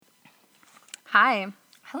Hi.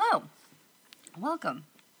 Hello. Welcome.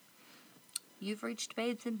 You've reached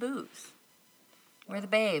Babes and Booze. We're the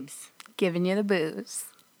babes. Giving you the booze.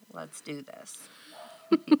 Let's do this.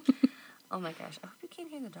 Oh my gosh. I hope you can't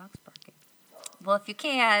hear the dogs barking. Well, if you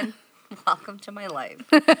can, welcome to my life.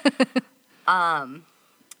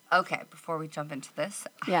 Okay, before we jump into this,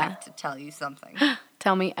 I have to tell you something.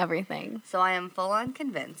 Tell me everything. So I am full on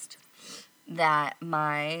convinced that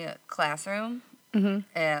my classroom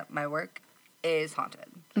at my work is haunted.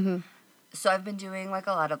 Mm-hmm. So I've been doing like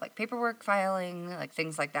a lot of like paperwork filing, like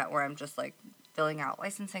things like that where I'm just like filling out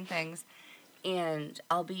licensing things. And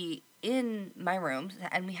I'll be in my room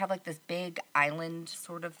and we have like this big island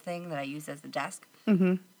sort of thing that I use as a desk.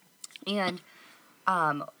 Mm-hmm. And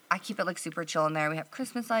I keep it like super chill in there. We have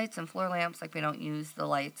Christmas lights and floor lamps. Like we don't use the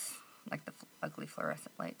lights, like the ugly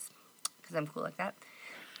fluorescent lights, because I'm cool like that.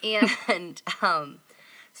 And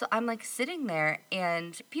so I'm like sitting there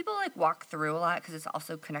and people like walk through a lot because it's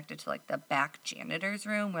also connected to like the back janitor's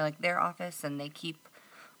room where like their office and they keep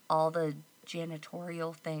all the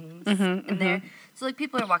janitorial things in there. So like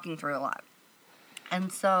people are walking through a lot. And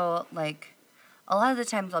so like a lot of the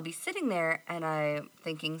times I'll be sitting there and I'm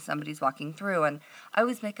thinking somebody's walking through and I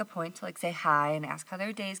always make a point to like say hi and ask how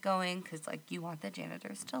their day's going because like you want the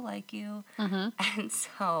janitors to like you. And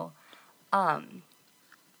so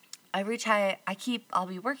I'll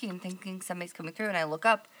be working thinking somebody's coming through and I look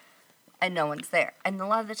up and no one's there. And a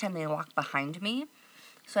lot of the time they walk behind me.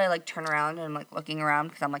 So I like turn around and I'm like looking around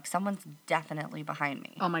because I'm like, someone's definitely behind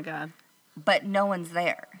me. Oh my God. But no one's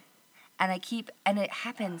there. And it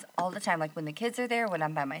happens all the time. Like when the kids are there, when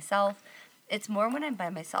I'm by myself. It's more when I'm by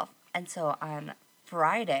myself. And so on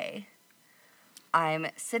Friday, I'm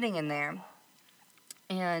sitting in there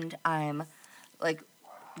and I'm like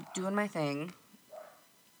doing my thing.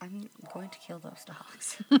 I'm going to kill those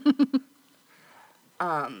dogs.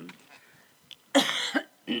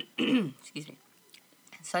 Excuse me.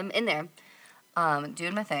 So I'm in there,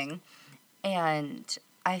 doing my thing, and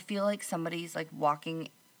I feel like somebody's like walking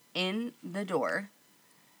in the door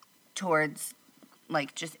towards,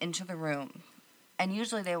 like, just into the room. And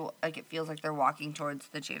usually it feels like they're walking towards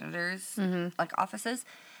the janitor's, like, offices.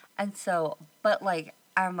 And so, but, like,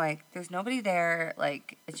 I'm like, there's nobody there.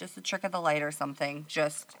 Like, it's just a trick of the light or something.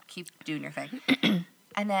 Just keep doing your thing.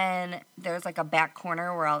 And then there's, like, a back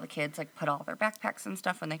corner where all the kids, like, put all their backpacks and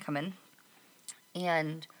stuff when they come in.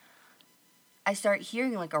 And I start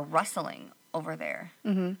hearing, like, a rustling over there.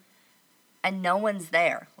 And no one's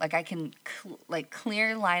there. Like, I can,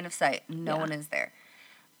 clear line of sight. No one is there.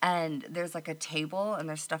 And there's, like, a table, and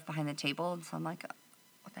there's stuff behind the table. And so I'm like,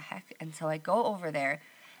 what the heck? And so I go over there.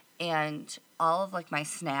 And all of, like, my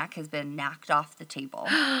snack has been knocked off the table.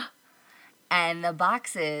 And the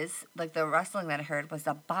boxes, like, the rustling that I heard was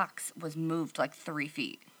the box was moved, like, 3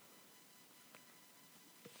 feet.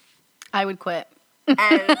 I would quit.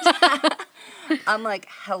 And I'm like,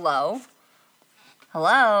 hello?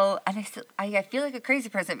 And I feel like a crazy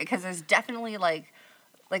person because there's definitely, like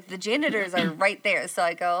the janitors are right there. So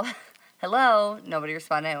I go, hello? Nobody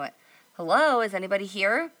responded. I went, hello? Is anybody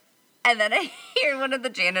here? And then I hear one of the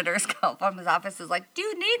janitors come from his office is like, do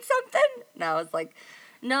you need something? And I was like,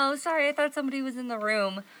 no, sorry, I thought somebody was in the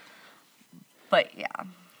room. But yeah.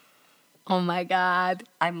 Oh my God.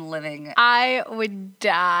 I'm living. I would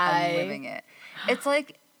die. I'm living it. It's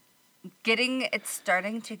like it's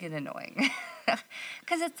starting to get annoying.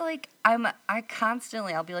 Because it's like, I'll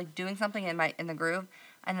be like doing something in the groove.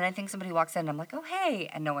 And then I think somebody walks in and I'm like, oh, hey.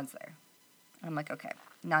 And no one's there. And I'm like, okay,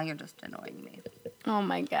 now you're just annoying me. Oh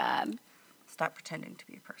my God. Stop pretending to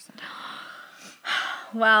be a person.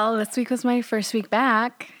 Well, this week was my first week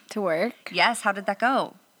back to work. Yes, how did that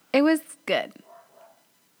go? It was good.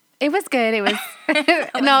 It was good. It was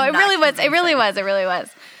no, it really was. It really was. It really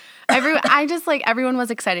was. Everyone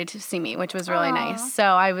was excited to see me, which was really nice. So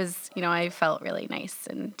I was, I felt really nice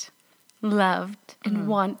and loved and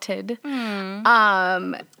wanted.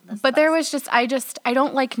 But there was I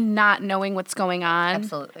don't like not knowing what's going on.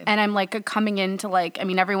 Absolutely. And I'm like coming into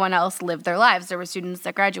everyone else lived their lives. There were students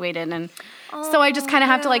that graduated. And so I just kind of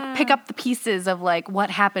have to pick up the pieces of what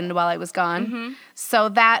happened while I was gone. So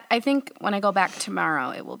that, I think when I go back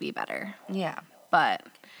tomorrow, it will be better. Yeah. But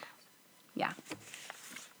yeah.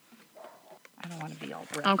 I don't want to be all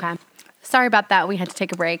broken. Okay. Sorry about that. We had to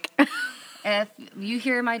take a break. If you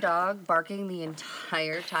hear my dog barking the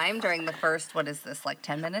entire time during the first,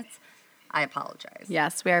 10 minutes, I apologize.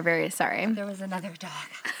 Yes, we are very sorry. There was another dog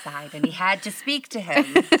outside, and he had to speak to him.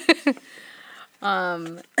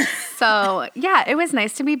 So, yeah, it was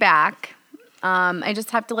nice to be back. I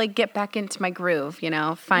just have to, get back into my groove,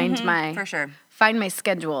 find For sure. find my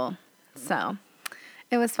schedule. So,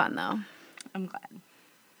 it was fun, though. I'm glad.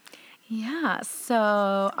 Yeah,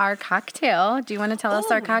 so our cocktail. Do you want to tell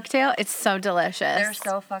us our cocktail? It's so delicious. They're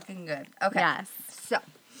so fucking good. Okay. Yes. So,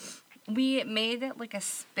 we made it like a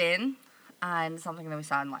spin on something that we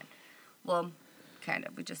saw online. Well, kind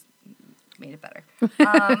of. We just made it better.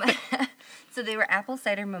 So they were apple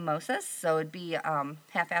cider mimosas. So it'd be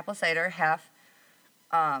half apple cider, half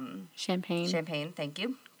Champagne. champagne. Thank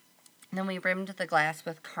you. And then we rimmed the glass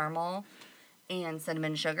with caramel and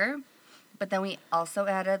cinnamon sugar. But then we also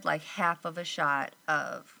added like half of a shot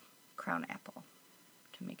of Crown Apple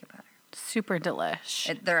to make it better. Super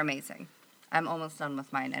delish. They're amazing. I'm almost done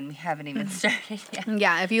with mine, and we haven't even started yet.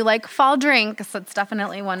 Yeah, if you like fall drinks, it's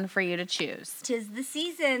definitely one for you to choose. 'Tis the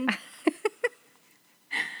season.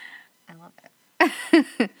 I love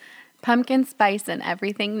it. Pumpkin spice and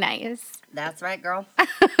everything nice. That's right, girl.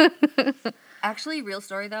 Actually, real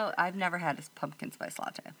story though, I've never had a pumpkin spice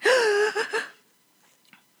latte.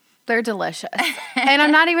 They're delicious. And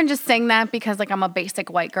I'm not even just saying that because, like, I'm a basic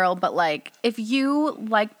white girl, but, like, if you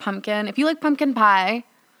like pumpkin pie,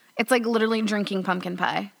 it's like literally drinking pumpkin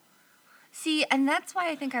pie. See, and that's why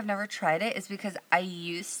I think I've never tried it, is because I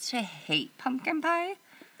used to hate pumpkin pie.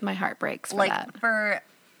 My heart breaks for like, that. for,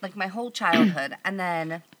 like, my whole childhood. And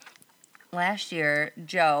then last year,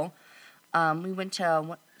 Joe, we went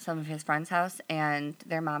to some of his friends' house, and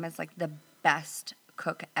their mom is, like, the best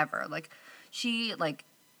cook ever. Like, she, like,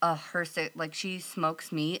 she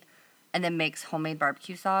smokes meat and then makes homemade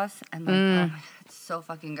barbecue sauce, and like, oh my God, it's so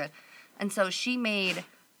fucking good. And so she made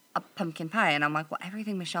a pumpkin pie, and I'm like, well,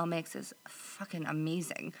 everything Michelle makes is fucking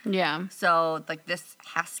amazing. Yeah. So, like, this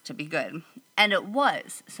has to be good. And it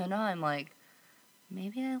was. So now I'm like,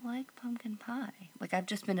 maybe I like pumpkin pie. Like, I've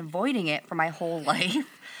just been avoiding it for my whole life.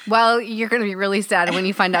 Well, you're going to be really sad when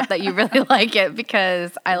you find out that you really like it,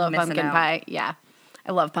 because I love Missing pumpkin out. pie. Yeah.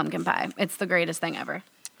 I love pumpkin pie. It's the greatest thing ever.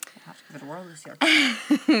 I'll have to give it a whirl this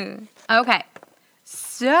year. Okay.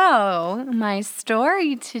 So, my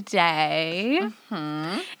story today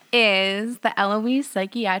is the Eloise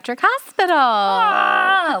Psychiatric Hospital.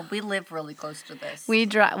 Ah, we live really close to this.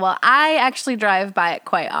 I actually drive by it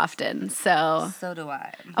quite often, so. So do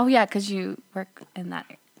I. Oh, yeah, because you work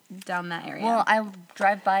down that area. Well, I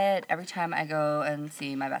drive by it every time I go and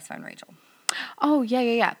see my best friend, Rachel. Oh,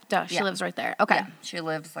 yeah. Duh, she Yeah. lives right there. Okay. Yeah, she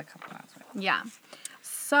lives like a couple miles away. Yeah.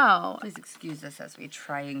 So. Please excuse us as we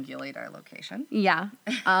triangulate our location. Yeah.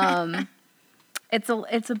 It's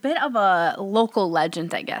a bit of a local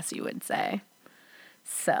legend, I guess you would say.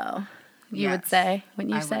 So, you would Yes, say,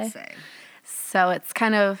 wouldn't you say? I would say. So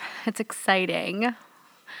it's exciting.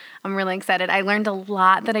 I'm really excited. I learned a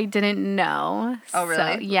lot that I didn't know. Oh,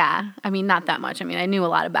 really? So, yeah. I mean, not that much. I mean, I knew a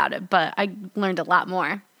lot about it, but I learned a lot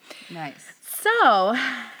more. Nice. So,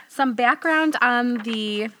 some background on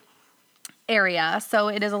the area. So,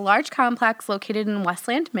 it is a large complex located in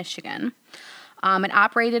Westland, Michigan. It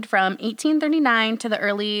operated from 1839 to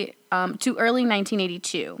early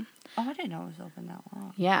 1982. Oh, I didn't know it was open that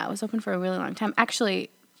long. Yeah, it was open for a really long time. Actually,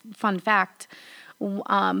 fun fact,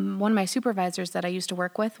 one of my supervisors that I used to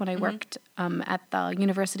work with when I worked at the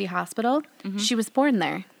university hospital, she was born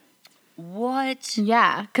there. What?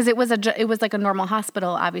 Yeah, because it was like a normal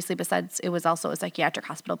hospital, obviously, besides it was also a psychiatric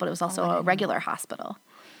hospital, but it was also a regular hospital.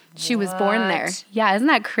 She was born there. What? Yeah, isn't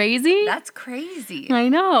that crazy? That's crazy. I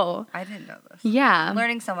know. I didn't know this. Yeah. I'm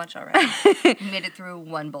learning so much already. You made it through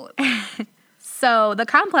one bullet point. So the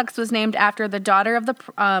complex was named after the daughter of the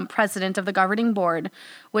president of the governing board,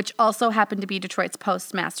 which also happened to be Detroit's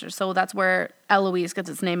postmaster. So that's where Eloise gets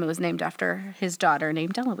its name. It was named after his daughter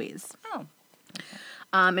named Eloise. Oh.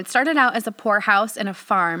 It started out as a poorhouse and a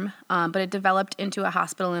farm, but it developed into a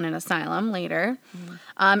hospital and an asylum later.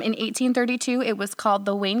 In 1832, it was called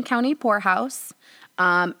the Wayne County Poorhouse.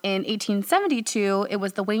 In 1872, it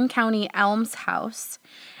was the Wayne County Alms House.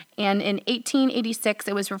 And in 1886,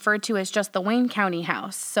 it was referred to as just the Wayne County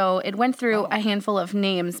House. So it went through a handful of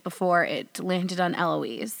names before it landed on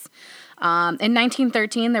Eloise. In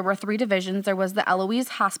 1913, there were 3 divisions. There was the Eloise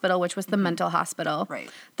Hospital, which was the mental hospital.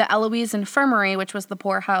 Right. The Eloise Infirmary, which was the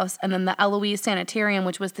poorhouse. And then the Eloise Sanitarium,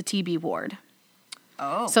 which was the TB ward.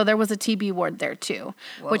 Oh. So there was a TB ward there, too,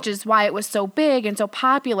 Whoa. which is why it was so big and so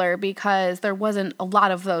popular, because there wasn't a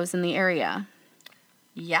lot of those in the area.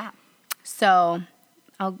 Yeah. So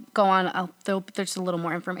I'll go on. There's a little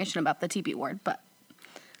more information about the TB ward, but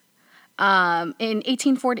in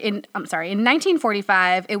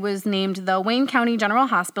 1945, it was named the Wayne County General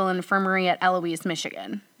Hospital and Infirmary at Eloise,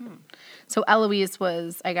 Michigan. So Eloise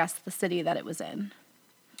was, I guess, the city that it was in.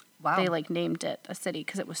 Wow. They named it a city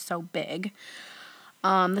because it was so big.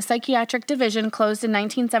 The psychiatric division closed in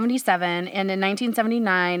 1977, and in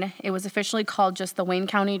 1979, it was officially called just the Wayne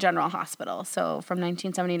County General Hospital. So from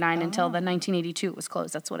 1979 until the 1982 it was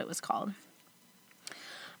closed. That's what it was called.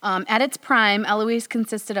 At its prime, Eloise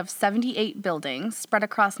consisted of 78 buildings spread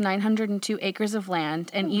across 902 acres of land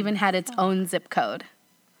and even had its own zip code.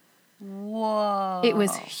 Whoa. It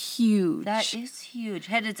was huge. That is huge.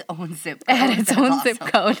 Had its own zip code. It had its own zip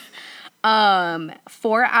code.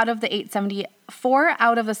 4 out of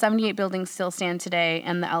the 78 buildings still stand today,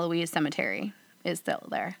 and the Eloise Cemetery is still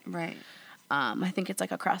there. Right. I think it's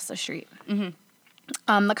like across the street. Mm-hmm.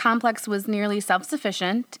 The complex was nearly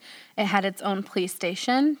self-sufficient. It had its own police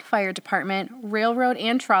station, fire department, railroad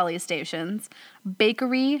and trolley stations,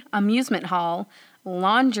 bakery, amusement hall,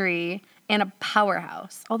 laundry, and a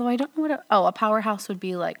powerhouse. Although I don't know what a powerhouse would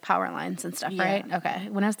be, like power lines and stuff, right? Okay.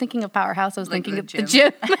 When I was thinking of powerhouse, I was Like thinking the of gym. the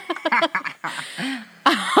gym.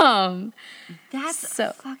 That's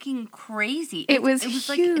So- fucking crazy. It was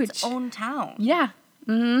like huge. its own town. Yeah.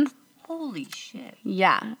 Mm-hmm. Holy shit.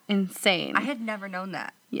 Yeah. Insane. I had never known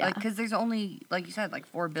that. Yeah. Like, because there's only, like you said, like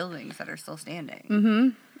 4 buildings that are still standing. Mm-hmm.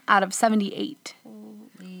 Out of 78.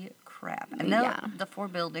 Holy crap. And Yeah. the 4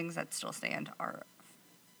 buildings that still stand are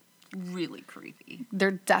really creepy.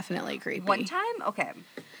 They're definitely creepy. One time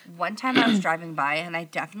I was driving by and I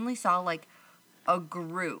definitely saw like a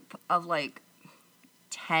group of like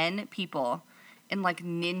 10 people in like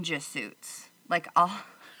ninja suits. Like all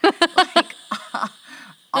like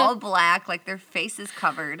all black, like their faces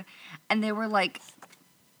covered, and they were like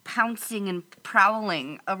pouncing and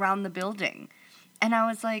prowling around the building. And I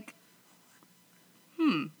was like,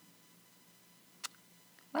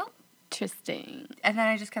 well, Interesting. and then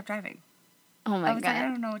I just kept driving. Oh my I was God. like, I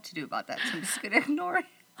don't know what to do about that, so I'm just gonna ignore it.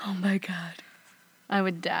 Oh my God. I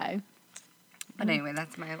would die. But anyway,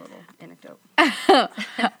 that's my little anecdote.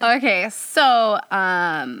 Okay, so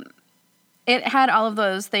it had all of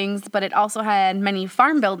those things, but it also had many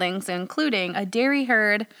farm buildings, including a dairy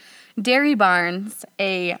herd, dairy barns,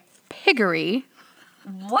 a piggery,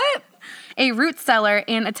 What? a root cellar,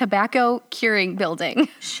 and a tobacco curing building.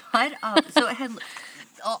 Shut up. So it had,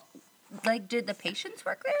 like, did the patients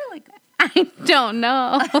work there? Like, I don't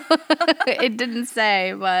know. It didn't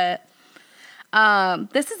say, but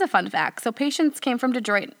this is a fun fact. So patients came from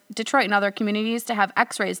Detroit and other communities to have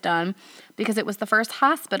x-rays done because it was the first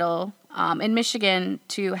hospital in Michigan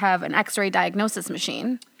to have an x-ray diagnosis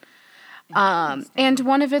machine. And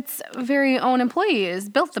one of its very own employees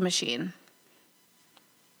built the machine.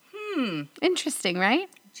 Interesting, right?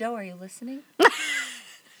 Joe, are you listening?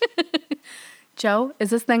 Joe, is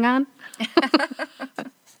this thing on?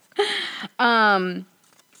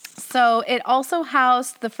 So it also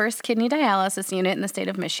housed the first kidney dialysis unit in the state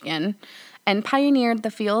of Michigan and pioneered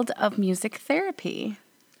the field of music therapy.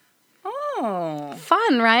 Oh,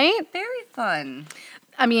 Fun, right? very fun.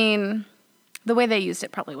 I mean, the way they used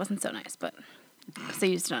it probably wasn't so nice, but because they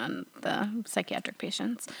used it on the psychiatric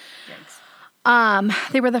patients. Yikes.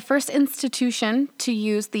 They were the first institution to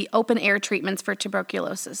use the open air treatments for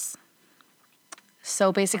tuberculosis.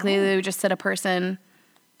 So basically, they would just sit a person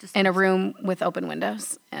Just in a room with open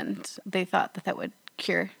windows, and they thought that would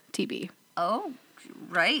cure TB. Oh,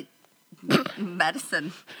 right.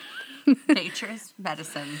 Medicine. Nature's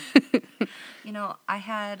medicine. You know, I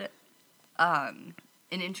had an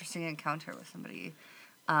interesting encounter with somebody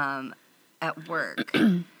at work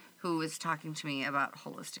who was talking to me about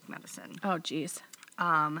holistic medicine. Oh, geez.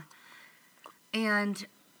 And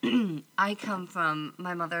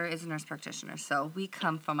my mother is a nurse practitioner, so we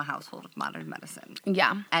come from a household of modern medicine.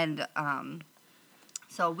 Yeah. And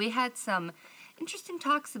so we had some interesting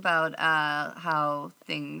talks about how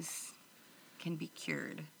things can be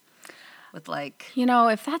cured with, like... You know,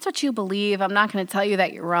 if that's what you believe, I'm not going to tell you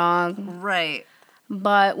that you're wrong. Right.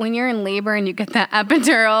 But when you're in labor and you get that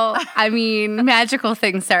epidural, I mean, magical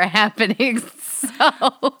things are happening. So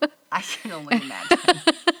I can only imagine.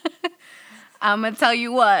 I'm going to tell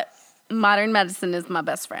you what, modern medicine is my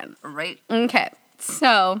best friend. Right? Okay,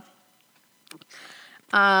 so,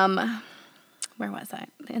 where was I?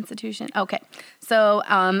 The institution. Okay, so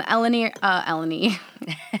Eloise, I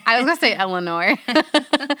was gonna say Eleanor.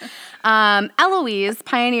 Eloise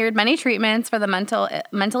pioneered many treatments for the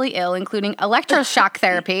mentally ill, including electroshock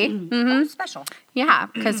therapy. Oh, special. Yeah,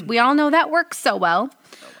 because we all know that works so well.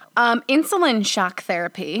 Insulin shock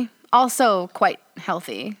therapy, also quite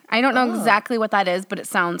healthy. I don't know exactly what that is, but it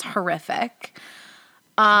sounds horrific.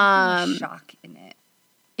 Shock in it.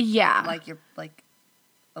 Yeah. Like you're like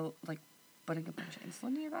putting a bunch of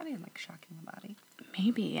insulin in your body and like shocking the body.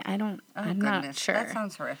 Maybe. I'm Goodness, not sure. That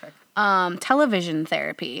sounds horrific. Television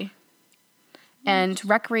therapy. and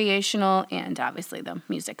recreational, and obviously the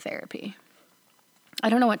music therapy. I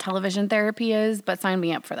don't know what television therapy is, but sign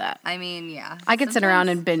me up for that. I mean, yeah. I could sit around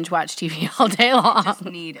and binge watch TV all day long. I just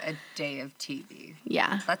need a day of TV.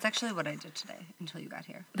 Yeah. That's actually what I did today until you got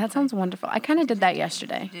here. That sounds wonderful. I kind of did that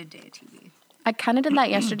yesterday. I did a day of TV. I kind of did that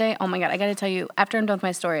yesterday. Oh my God. I got to tell you, after I'm done with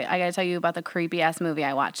my story, I got to tell you about the creepy ass movie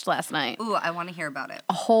I watched last night. Ooh, I want to hear about it.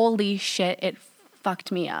 Holy shit. It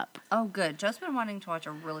fucked me up. Oh, good. Joe's been wanting to watch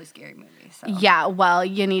a really scary movie. So. Yeah. Well,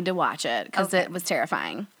 you need to watch it because it was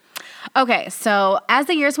terrifying. Okay, so as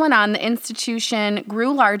the years went on, the institution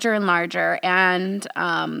grew larger and larger, and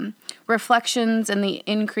reflections in the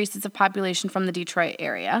increases of population from the Detroit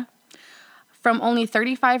area. From only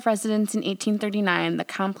 35 residents in 1839, the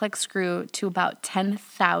complex grew to about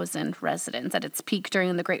 10,000 residents at its peak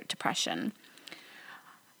during the Great Depression.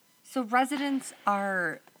 So residents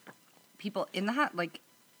are people in the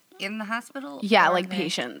hospital? Yeah, like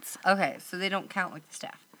patients. Okay, so they don't count like the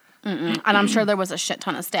staff. Mm-mm. And I'm sure there was a shit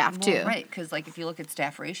ton of staff, too. Well, right, because, like, if you look at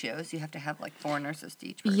staff ratios, you have to have, like, 4 nurses to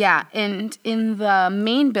each person. Yeah, and in the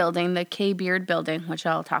main building, the K. Beard building, which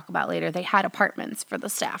I'll talk about later, they had apartments for the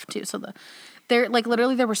staff, too. So,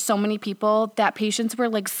 literally, there were so many people that patients were,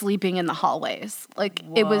 like, sleeping in the hallways. Like,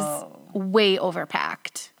 It was way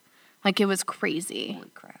overpacked. Like, it was crazy. Holy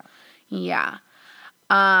crap. Yeah.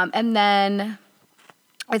 And then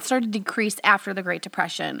it started to decrease after the Great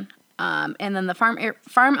Depression. And then the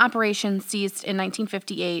farm operation ceased in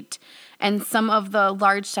 1958, and some of the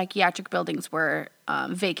large psychiatric buildings were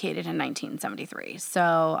vacated in 1973. So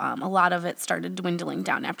a lot of it started dwindling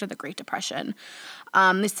down after the Great Depression.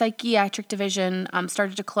 The psychiatric division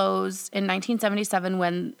started to close in 1977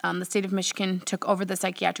 when the state of Michigan took over the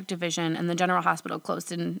psychiatric division, and the general hospital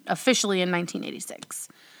closed officially in 1986.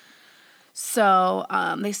 So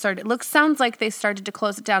sounds like they started to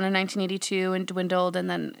close it down in 1982 and dwindled, and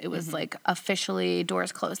then it was like officially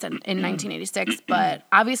doors closed in 1986. But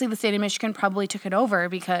obviously the state of Michigan probably took it over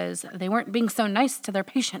because they weren't being so nice to their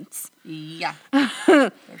patients. Yeah.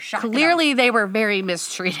 They're shocking. Clearly they were very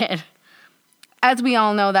mistreated. As we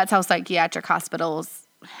all know, that's how psychiatric hospitals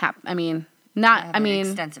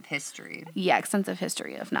extensive history. Yeah, extensive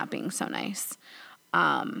history of not being so nice.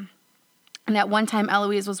 And at one time,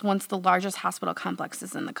 Eloise was once the largest hospital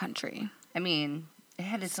complexes in the country. I mean, it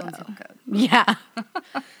had its own zip code. Yeah.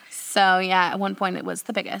 So, yeah, at one point it was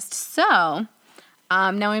the biggest. So,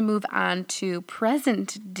 now we move on to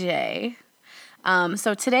present day.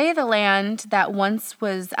 So today, the land that once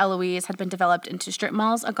was Eloise had been developed into strip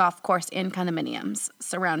malls, a golf course, and condominiums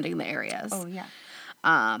surrounding the areas. Oh, yeah.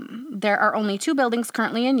 There are only 2 buildings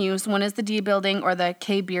currently in use. One is the D building, or the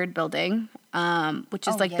K. Beard building, which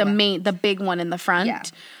is the big one in the front. Yeah.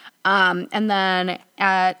 And then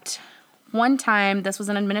at one time, this was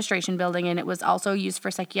an administration building, and it was also used for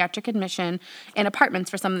psychiatric admission and apartments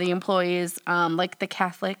for some of the employees, like the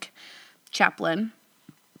Catholic chaplain.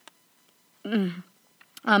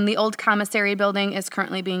 The old commissary building is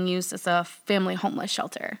currently being used as a family homeless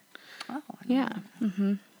shelter. Oh, yeah.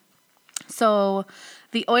 Mm-hmm. So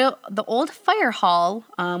the old fire hall,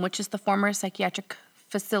 which is the former psychiatric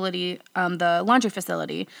facility, the laundry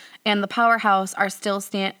facility, and the powerhouse are still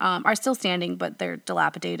standing, but they're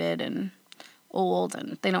dilapidated and old,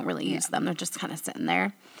 and they don't really use them. They're just kind of sitting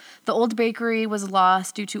there. The old bakery was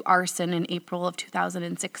lost due to arson in April of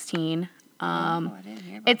 2016. I didn't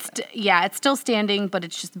hear about that. It's still standing, but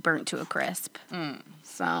it's just burnt to a crisp.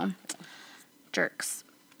 So, jerks.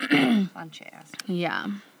 Bunch ass. Yeah.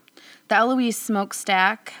 The Eloise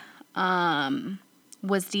smokestack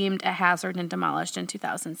was deemed a hazard and demolished in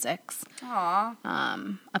 2006. Aw.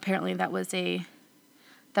 Apparently that was a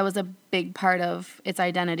big part of its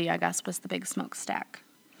identity, I guess, was the big smokestack.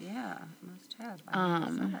 Yeah, must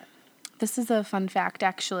have. This is a fun fact,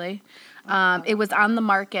 actually. It was on the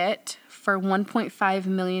market for $1.5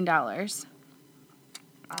 million.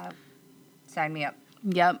 Sign me up.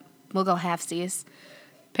 Yep. We'll go halfsies.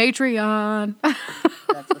 Patreon.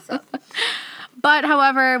 That's what's up. But,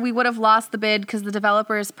 however, we would have lost the bid because the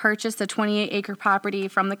developers purchased a 28-acre property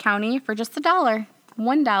from the county for just $1.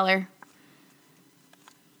 $1.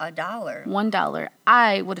 $1? $1.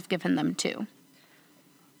 I would have given them $2.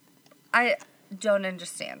 I don't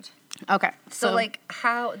understand. Okay. So like,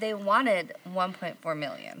 how they wanted $1.4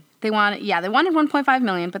 million. They wanted $1.5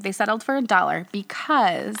 million, but they settled for $1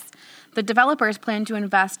 because the developers plan to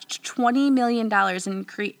invest $20 million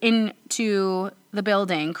into the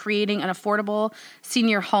building, creating an affordable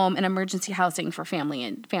senior home and emergency housing for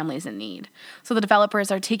families in need. So the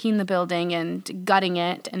developers are taking the building and gutting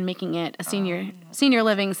it and making it a senior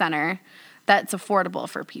living center that's affordable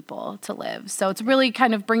for people to live. So it's really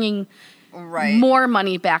kind of bringing more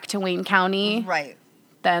money back to Wayne County. Right.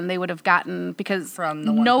 Than they would have gotten because from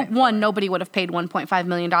the nobody would have paid $1.5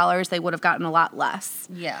 million. They would have gotten a lot less.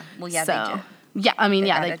 Yeah. Well, yeah, they did. Yeah, I mean, they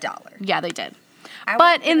yeah, got $1. Yeah, they did.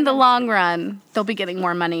 But in the long run, they'll be getting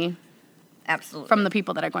more money. Absolutely. From the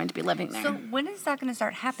people that are going to be living there. So when is that going to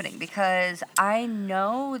start happening? Because I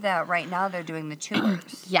know that right now they're doing the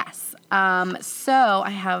tours. Yes. So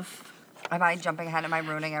I have... Am I jumping ahead? Am I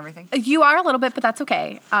ruining everything? You are a little bit, but that's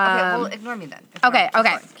okay. Okay, well, ignore me then. Okay.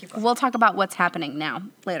 Keep going. We'll talk about what's happening now,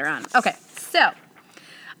 later on. Okay, so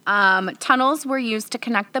tunnels were used to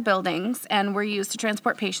connect the buildings and were used to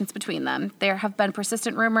transport patients between them. There have been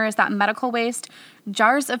persistent rumors that medical waste,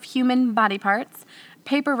 jars of human body parts,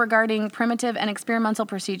 paper regarding primitive and experimental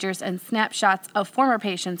procedures, and snapshots of former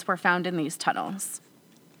patients were found in these tunnels.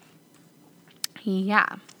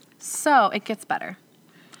 Yeah, so it gets better.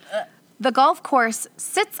 The golf course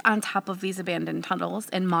sits on top of these abandoned tunnels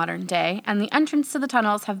in modern day, and the entrance to the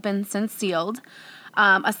tunnels have been since sealed.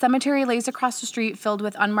 A cemetery lays across the street filled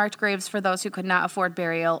with unmarked graves for those who could not afford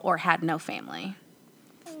burial or had no family.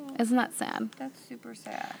 Isn't that sad? That's super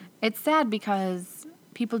sad. It's sad because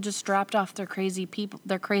people just dropped off their crazy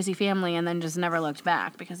family and then just never looked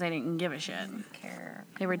back because they didn't give a shit. Didn't care.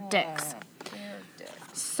 They were dicks. They're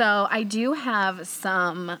dicks. So I do have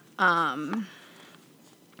some...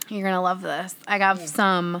 You're going to love this. I have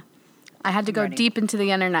some... I had to go deep into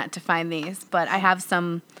the internet to find these, but I have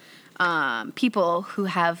some people who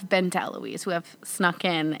have been to Eloise, who have snuck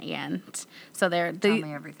in, and so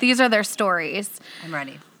these are their stories. I'm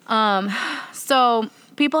ready. So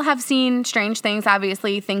people have seen strange things,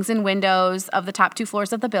 obviously, things in windows of the top 2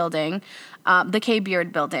 floors of the building, the K.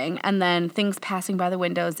 Beard building, and then things passing by the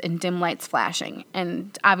windows and dim lights flashing.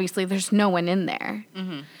 And obviously there's no one in there.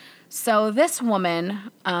 Mm-hmm. So this woman,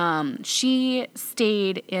 she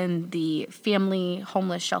stayed in the family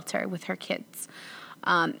homeless shelter with her kids.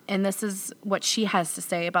 And this is what she has to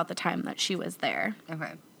say about the time that she was there.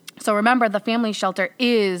 Okay. So remember, the family shelter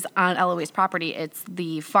is on Eloise property. It's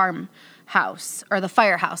the farmhouse, or the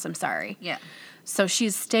firehouse, I'm sorry. Yeah. So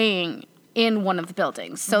she's staying in one of the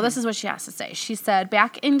buildings. So this is what she has to say. She said,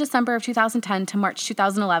 back in December of 2010 to March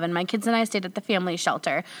 2011, my kids and I stayed at the family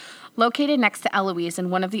shelter located next to Eloise in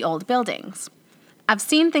one of the old buildings. I've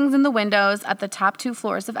seen things in the windows at the top 2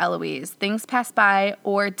 floors of Eloise, things pass by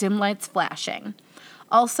or dim lights flashing.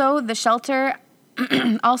 Also, the shelter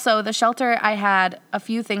I had a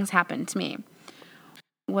few things happen to me.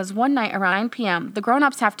 It was one night around 9 p.m. The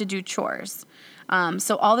grown-ups have to do chores.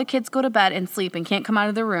 So all the kids go to bed and sleep and can't come out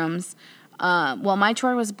of their rooms. While my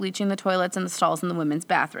chore was bleaching the toilets and the stalls in the women's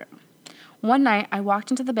bathroom. One night, I walked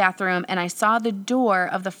into the bathroom, and I saw the door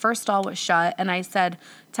of the first stall was shut, and I said,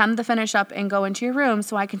 time to finish up and go into your room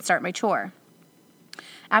so I can start my chore.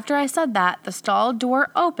 After I said that, the stall door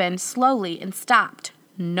opened slowly and stopped.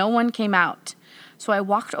 No one came out. So I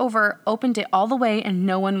walked over, opened it all the way, and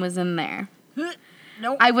no one was in there.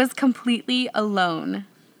 Nope. I was completely alone.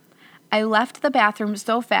 I left the bathroom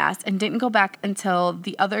so fast and didn't go back until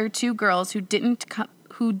the other 2 girls who did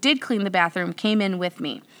clean the bathroom came in with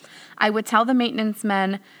me. I would tell the maintenance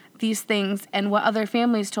men these things and what other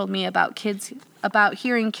families told me about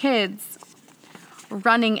hearing kids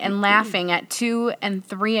running and laughing at 2 and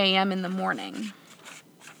 3 a.m. in the morning.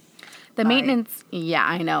 The maintenance, yeah,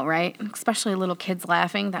 I know, right? Especially little kids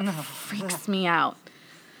laughing, that freaks me out.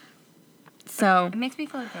 So it makes me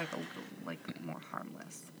feel like they're like more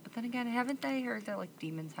harmless. But then again, haven't they heard that like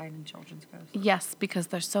demons hide in children's ghosts? Yes, because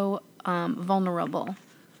they're so vulnerable.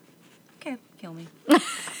 Okay, kill me.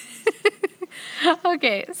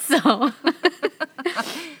 Okay, so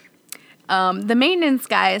the maintenance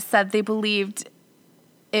guys said they believed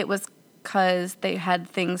it was because they had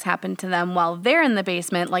things happen to them while they're in the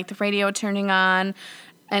basement, like the radio turning on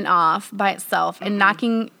and off by itself, and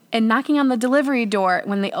knocking on the delivery door.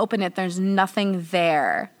 When they open it, there's nothing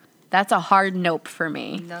there. That's a hard nope for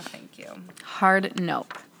me. No, thank you. Hard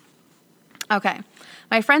nope. Okay.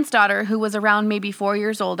 My friend's daughter, who was around maybe 4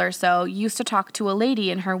 years old or so, used to talk to a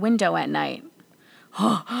lady in her window at night.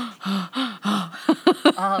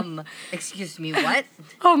 Excuse me, what?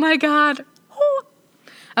 Oh my God.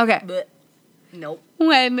 Okay. But, nope.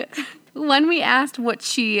 When we asked what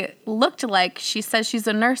she looked like, she says she's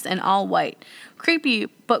a nurse in all white. Creepy,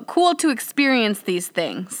 but cool to experience these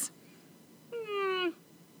things. I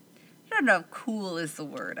don't know if cool is the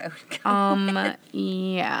word I would go with.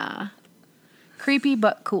 Yeah. Creepy,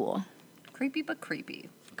 but cool. Creepy, but creepy.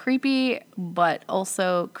 Creepy, but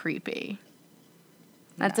also creepy.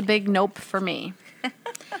 That's a big nope for me.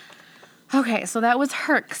 Okay, so that was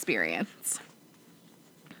her experience.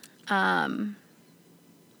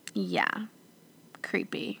 Yeah.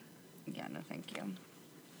 Creepy. Yeah, no thank you.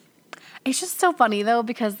 It's just so funny, though,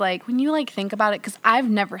 because, like, when you, like, think about it, because I've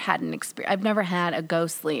never had I've never had a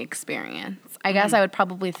ghostly experience. I guess I would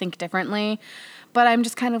probably think differently, but I'm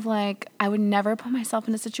just kind of like, I would never put myself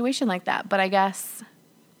in a situation like that, but I guess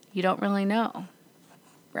you don't really know,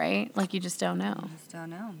 right? Like, you just don't know. I just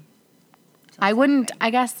don't know. I wouldn't,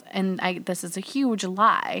 I guess, and this is a huge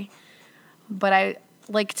lie, but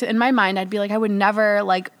in my mind, I'd be like, I would never,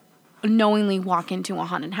 like, knowingly walk into a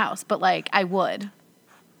haunted house, but, like, I would.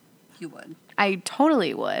 You would. I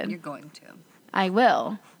totally would. You're going to. I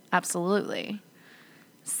will. Absolutely.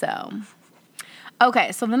 So,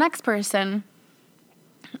 okay. So the next person,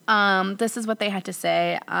 this is what they had to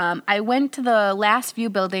say. I went to the last few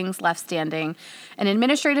buildings left standing, an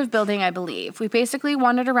administrative building, I believe. We basically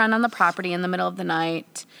wandered around on the property in the middle of the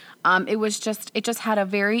night. It just had a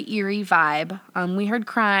very eerie vibe. We heard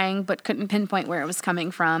crying, but couldn't pinpoint where it was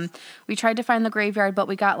coming from. We tried to find the graveyard, but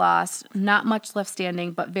we got lost. Not much left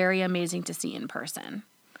standing, but very amazing to see in person.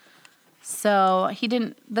 So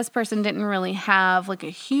this person didn't really have like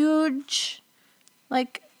a huge,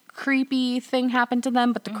 like, creepy thing happen to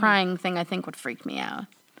them, but the crying thing I think would freak me out.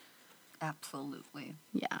 Absolutely.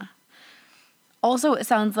 Yeah. Also, it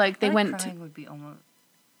sounds like they went crying would be almost...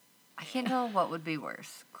 I can't tell what would be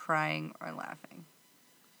worse, crying or laughing.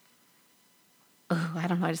 Oh, I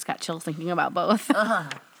don't know. I just got chills thinking about both.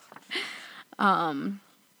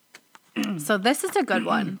 So this is a good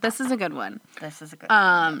one.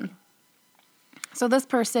 So this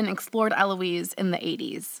person explored Eloise in the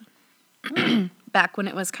 80s, back when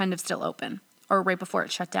it was kind of still open, or right before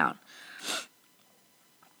it shut down.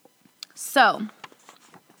 So,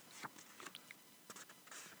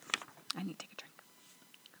 I need to take a drink.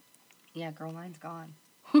 Yeah, girl, mine's gone.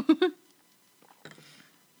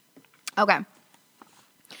 Okay.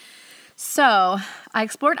 So, I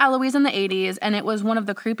explored Eloise in the 80s, and it was one of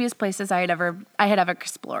the creepiest places I had ever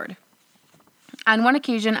explored. On one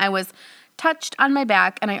occasion, I was touched on my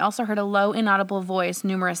back, and I also heard a low, inaudible voice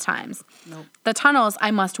numerous times. Nope. The tunnels,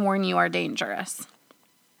 I must warn you, are dangerous.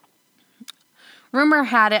 Rumor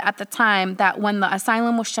had it at the time that when the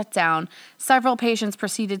asylum was shut down, several patients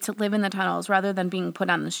proceeded to live in the tunnels rather than being put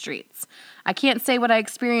on the streets. I can't say what I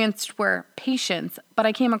experienced were patients, but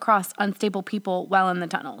I came across unstable people while in the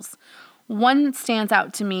tunnels. One stands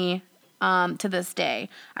out to me to this day.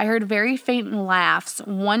 I heard very faint laughs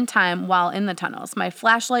one time while in the tunnels. My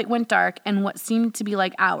flashlight went dark and what seemed to be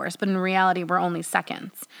like hours, but in reality were only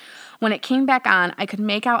seconds. When it came back on, I could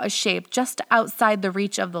make out a shape just outside the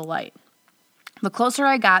reach of the light. The closer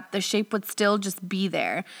I got, the shape would still just be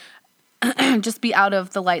there, just be out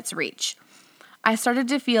of the light's reach. I started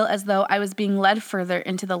to feel as though I was being led further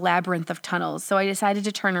into the labyrinth of tunnels, so I decided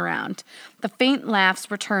to turn around. The faint laughs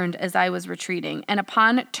returned as I was retreating, and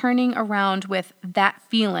upon turning around with that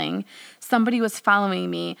feeling, somebody was following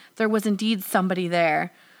me. There was indeed somebody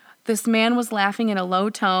there. This man was laughing in a low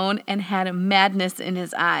tone and had madness in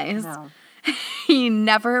his eyes. No. He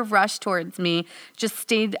never rushed towards me, just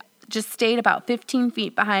stayed about 15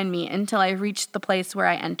 feet behind me until I reached the place where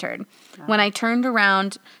I entered. No. When I turned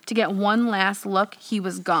around to get one last look, he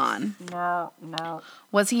was gone. No.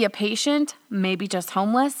 Was he a patient? Maybe just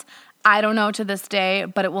homeless? I don't know to this day,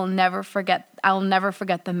 but I'll never forget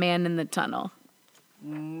the man in the tunnel.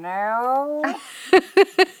 No.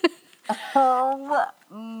 Oh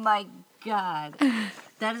my God.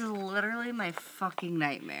 That is literally my fucking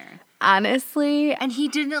nightmare. Honestly. And he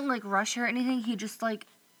didn't, like, rush her or anything. He just, like,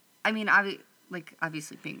 I mean,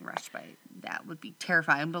 obviously being rushed by that would be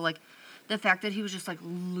terrifying, but, like, the fact that he was just, like,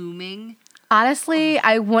 looming. Honestly,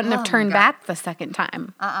 I wouldn't have turned back the second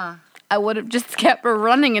time. I would have just kept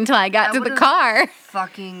running until I got to the car.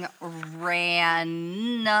 Fucking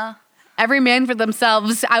ran. Every man for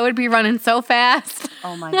themselves. I would be running so fast.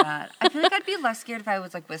 Oh, my God. I feel like I'd be less scared if I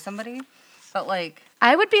was, like, with somebody, but, like.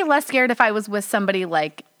 I would be less scared if I was with somebody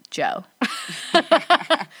like Joe.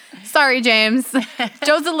 Sorry, James.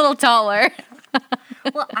 Joe's a little taller.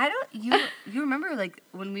 Well, you remember, like,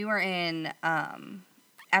 when we were in,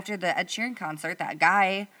 after the Ed Sheeran concert, that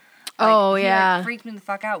guy. Like, he, like, freaked me the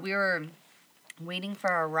fuck out. We were waiting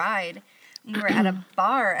for a ride. We were at a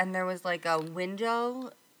bar, and there was, like, a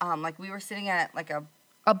window. Like, we were sitting at, like,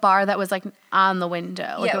 a bar that was, like, on the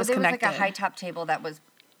window. Like, yeah, it was connected. There was, like, a high-top table that was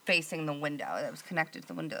facing the window, that was connected to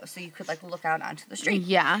the window, so you could, like, look out onto the street.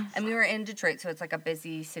 Yeah. And we were in Detroit, so it's, like, a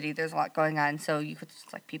busy city. There's a lot going on, so you could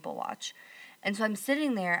just, like, people watch. And so I'm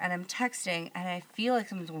sitting there, and I'm texting, and I feel like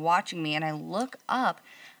someone's watching me, and I look up,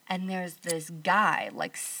 and there's this guy,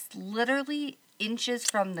 like, literally inches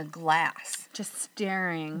from the glass. Just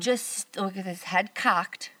staring. Just, look at his head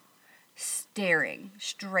cocked, staring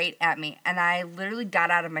straight at me. And I literally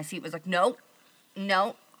got out of my seat, was like, no.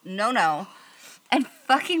 And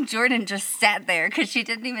fucking Jordan just sat there because she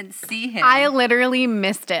didn't even see him. I literally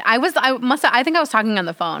missed it. I think I was talking on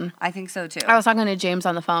the phone. I think so too. I was talking to James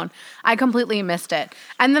on the phone. I completely missed it.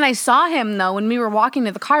 And then I saw him though when we were walking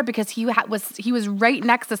to the car because he was right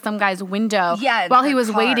next to some guy's window while he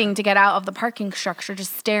was waiting to get out of the parking structure,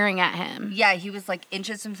 just staring at him. Yeah, he was like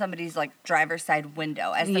inches from somebody's like driver's side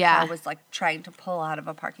window as the car was like trying to pull out of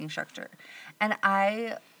a parking structure. And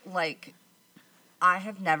I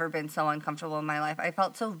have never been so uncomfortable in my life. I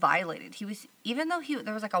felt so violated. Even though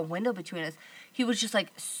there was like a window between us, he was just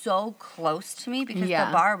like so close to me because the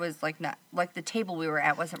bar was like not, like the table we were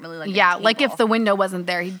at wasn't really like a table. Like if the window wasn't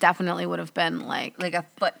there, he definitely would have been like a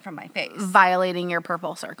foot from my face. Violating your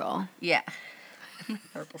purple circle. Yeah.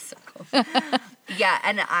 Purple circle. Yeah,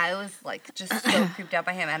 and I was like just so creeped out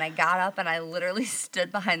by him, and I got up and I literally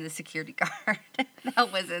stood behind the security guard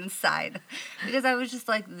that was inside because I was just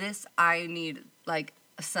like, I need like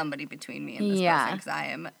somebody between me and this person because I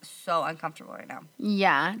am so uncomfortable right now.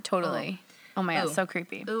 Yeah, totally. Oh my God, so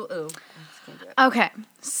creepy. Ooh. I just can't do it. Okay,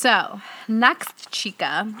 so next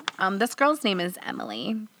chica. This girl's name is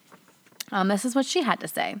Emily. This is what she had to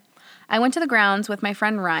say. I went to the grounds with my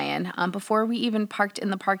friend Ryan. Before we even parked in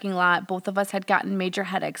the parking lot, both of us had gotten major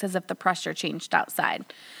headaches as if the pressure changed outside.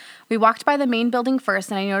 We walked by the main building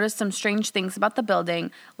first, and I noticed some strange things about the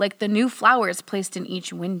building, like the new flowers placed in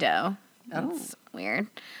each window. That's weird.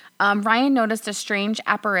 Ryan noticed a strange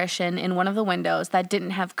apparition in one of the windows that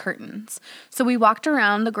didn't have curtains. So we walked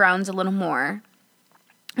around the grounds a little more,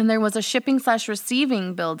 and there was a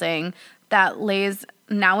shipping/receiving building that lays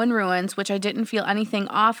now in ruins, which I didn't feel anything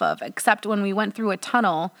off of, except when we went through a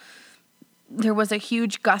tunnel, there was a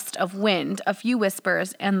huge gust of wind, a few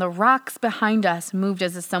whispers, and the rocks behind us moved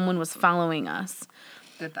as if someone was following us.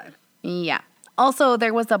 Good vibe. Yeah. Also,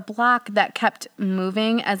 there was a block that kept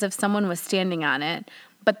moving as if someone was standing on it,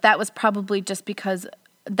 but that was probably just because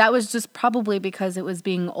it was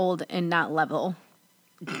being old and not level.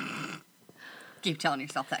 Keep telling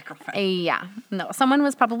yourself that, girlfriend. Yeah. No, someone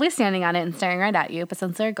was probably standing on it and staring right at you, but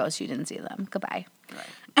since they're ghosts, you didn't see them. Goodbye.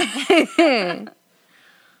 Right.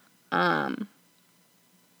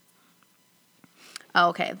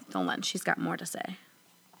 Okay, hold on. She's got more to say.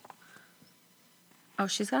 Oh,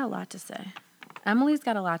 she's got a lot to say. Emily's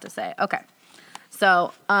got a lot to say. Okay.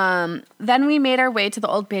 So, then we made our way to the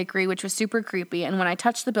old bakery, which was super creepy, and when I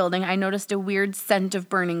touched the building, I noticed a weird scent of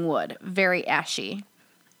burning wood. Very ashy.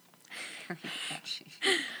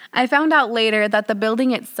 I found out later that the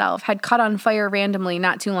building itself had caught on fire randomly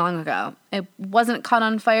not too long ago. It wasn't caught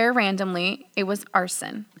on fire randomly. It was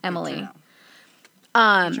arson, Emily.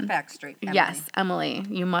 Get your facts straight, Emily. Yes, Emily,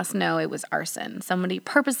 you must know it was arson. Somebody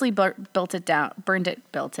purposely burned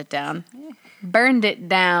it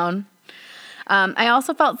down. I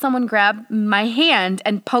also felt someone grab my hand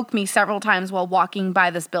and poke me several times while walking by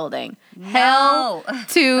this building. No. Hell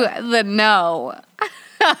to the no.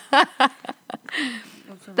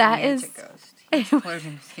 That is ghost. He's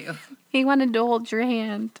flirting with you. He wanted to hold your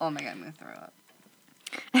hand. Oh my God, I'm gonna throw up.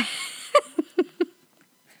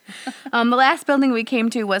 The last building we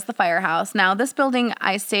came to was the firehouse. Now, this building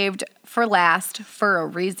I saved for last for a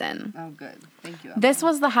reason. Oh, good. Thank you. This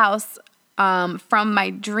was the house from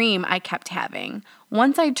my dream I kept having.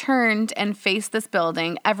 Once I turned and faced this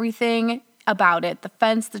building, everything about it, the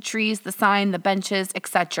fence, the trees, the sign, the benches,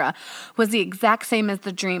 etc., was the exact same as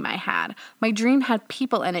the dream I had. My dream had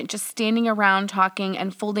people in it just standing around talking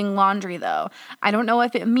and folding laundry, though. I don't know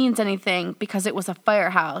if it means anything because it was a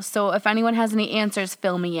firehouse, so if anyone has any answers,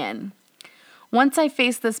 fill me in. Once I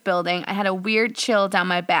faced this building, I had a weird chill down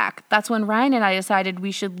my back. That's when Ryan and I decided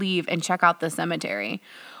we should leave and check out the cemetery.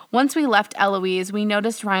 Once we left Eloise, we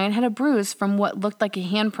noticed Ryan had a bruise from what looked like a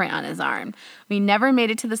handprint on his arm. We never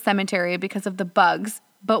made it to the cemetery because of the bugs,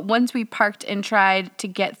 but once we parked and tried to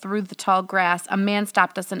get through the tall grass, a man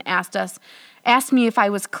stopped us and asked me if I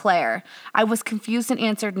was Claire. I was confused and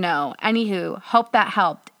answered no. Anywho, hope that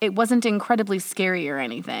helped. It wasn't incredibly scary or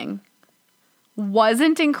anything.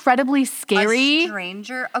 Wasn't incredibly scary? A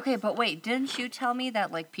stranger? Okay, but wait, didn't you tell me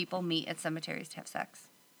that like people meet at cemeteries to have sex?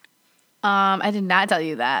 I did not tell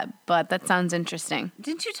you that, but that sounds interesting.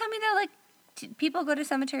 Didn't you tell me that, like, people go to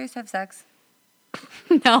cemeteries to have sex?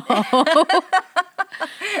 No.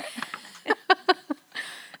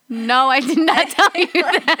 No, I did not tell you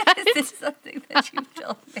that. This is something that you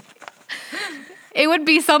told me. It would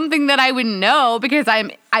be something that I would know because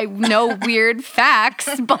I know weird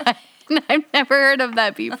facts, but I've never heard of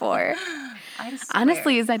that before. I swear.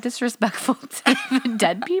 Honestly, is that disrespectful to the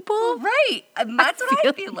dead people? Right. That's what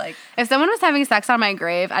I feel like. If someone was having sex on my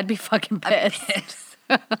grave, I'd be fucking pissed.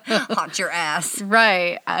 Haunt your ass.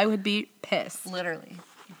 Right. I would be pissed. Literally.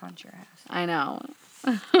 Haunt your ass. I know.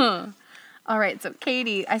 All right. So,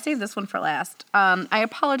 Katie, I saved this one for last. I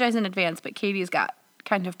apologize in advance, but Katie's got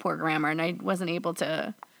kind of poor grammar, and I wasn't able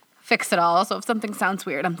to fix it all. So if something sounds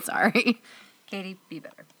weird, I'm sorry. Katie, be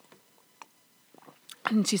better.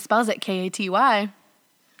 And she spells it Katy.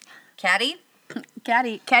 Caddy?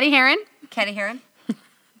 Caddy Heron. Caddy Heron?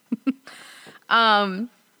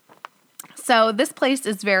 So this place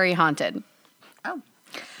is very haunted. Oh.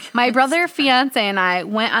 My brother, fiance, and I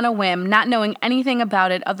went on a whim, not knowing anything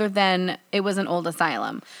about it other than it was an old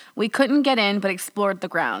asylum. We couldn't get in, but explored the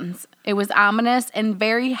grounds. It was ominous and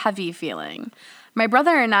very heavy feeling. My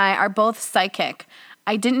brother and I are both psychic.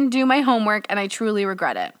 I didn't do my homework, and I truly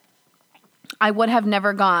regret it. I would have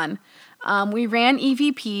never gone. We ran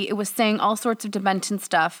EVP. It was saying all sorts of demented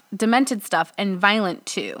stuff, and violent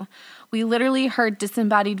too. We literally heard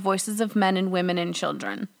disembodied voices of men and women and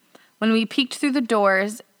children. When we peeked through the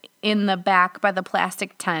doors in the back by the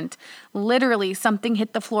plastic tent, literally something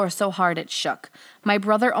hit the floor so hard it shook. My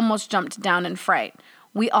brother almost jumped down in fright.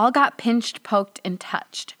 We all got pinched, poked, and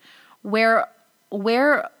touched. Where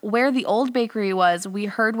the old bakery was, we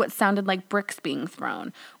heard what sounded like bricks being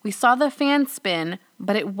thrown. We saw the fan spin,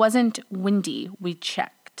 but it wasn't windy. We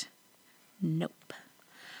checked. Nope.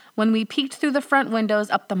 When we peeked through the front windows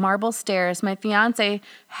up the marble stairs, my fiance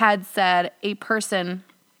had saw a person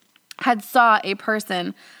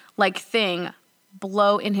like thing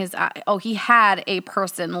blow in his eye. Oh, he had a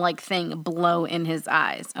person like thing blow in his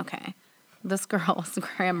eyes. Okay. This girl's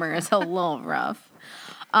grammar is a little rough.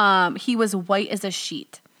 He was white as a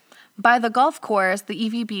sheet. By the golf course, the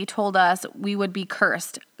EVP told us we would be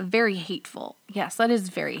cursed. Very hateful. Yes, that is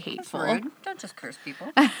very hateful. That's rude. Don't just curse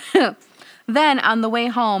people. Then, on the way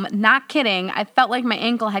home, not kidding, I felt like my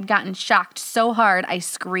ankle had gotten shocked so hard I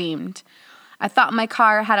screamed. I thought my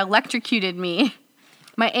car had electrocuted me.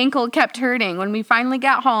 My ankle kept hurting. When we finally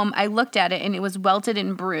got home, I looked at it and it was welted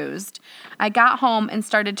and bruised. I got home and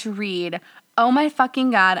started to read. Oh my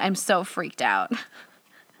fucking God, I'm so freaked out.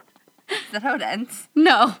 Is that how it ends?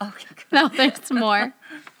 No. Okay, good. No, there's more.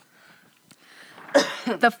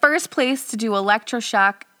 The first place to do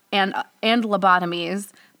electroshock and lobotomies.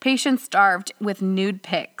 Patients starved with nude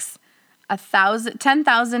pics.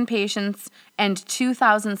 10,000 patients and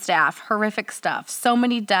 2,000 staff. Horrific stuff. So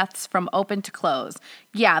many deaths from open to close.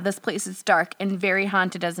 Yeah, this place is dark and very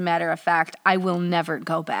haunted as a matter of fact. I will never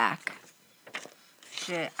go back.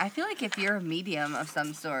 Shit. I feel like if you're a medium of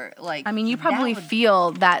some sort, like... I mean, you probably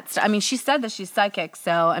feel that... I mean, she said that she's psychic,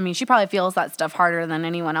 so, I mean, she probably feels that stuff harder than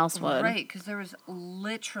anyone else would. Right, because there was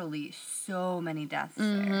literally so many deaths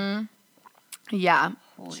there. Yeah.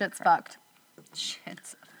 Holy Shit's crap. fucked.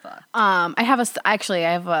 Shit's fucked. I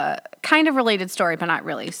have a kind of related story, but not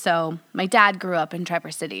really. So my dad grew up in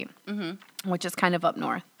Traverse City, which is kind of up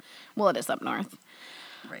north. Well, it is up north.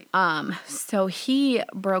 Right. So he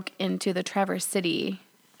broke into the Traverse City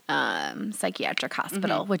Psychiatric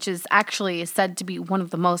Hospital, which is actually said to be one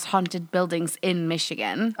of the most haunted buildings in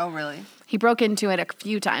Michigan. Oh, really? He broke into it a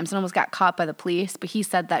few times and almost got caught by the police, but he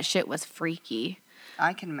said that shit was freaky.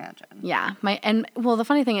 I can imagine. Yeah. The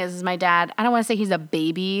funny thing is my dad, I don't want to say he's a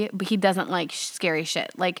baby, but he doesn't like scary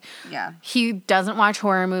shit. Like, yeah. He doesn't watch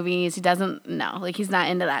horror movies. He's not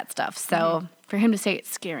into that stuff. So for him to say it's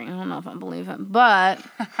scary, I don't know if I believe him, but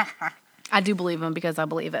I do believe him because I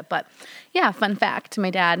believe it. But yeah, fun fact, my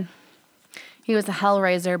dad, he was a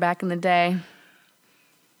hellraiser back in the day.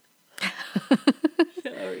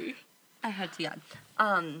 Sorry. I had to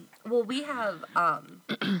yawn. Well, we have,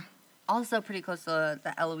 also pretty close to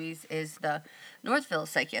the Eloise is the Northville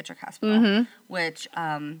Psychiatric Hospital, which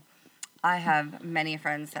I have many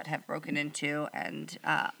friends that have broken into and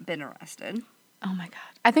been arrested. Oh my God.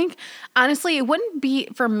 I think, honestly, it wouldn't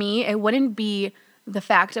be the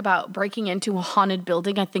fact about breaking into a haunted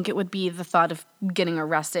building. I think it would be the thought of getting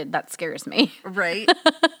arrested that scares me. Right?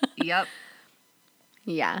 Yep.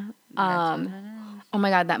 Yeah. Oh my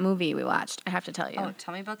God, that movie we watched, I have to tell you. Oh,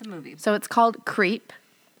 tell me about the movie. So it's called Creep.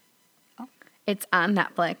 It's on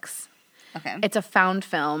Netflix. Okay. It's a found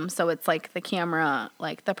film, so it's like the camera,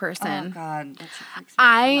 like the person. Oh, God. That shit freaks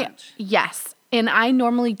me so much. Yes. And I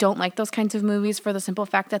normally don't like those kinds of movies for the simple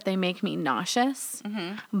fact that they make me nauseous.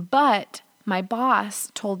 But my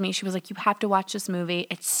boss told me, she was like, you have to watch this movie.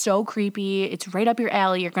 It's so creepy. It's right up your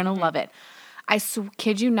alley. You're going to love it. I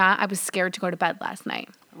kid you not, I was scared to go to bed last night.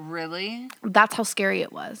 Really? That's how scary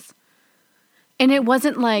it was. And it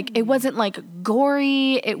wasn't like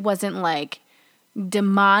gory. It wasn't like,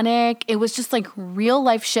 demonic. It was just like real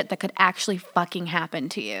life shit that could actually fucking happen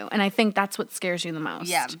to you. And I think that's what scares you the most.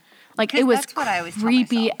 Yeah. Like it was that's what I always tell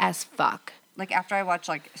creepy myself. as fuck. Like after I watch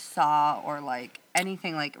like Saw or like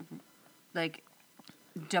anything like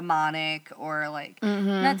demonic or like,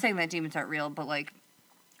 not saying that demons aren't real, but like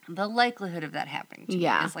the likelihood of that happening to me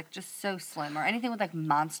is like just so slim. Or anything with like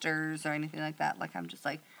monsters or anything like that. Like I'm just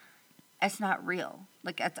like, it's not real.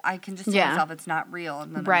 Like I can just tell myself it's not real,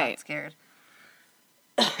 and then I'm not scared.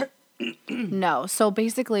 No. So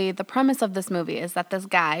basically, the premise of this movie is that this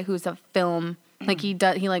guy who's a film, like he's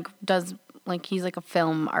like a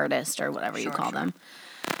film artist or whatever you call them.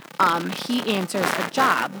 He answers a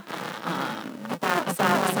job.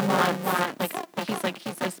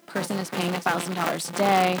 This person is paying $1,000 a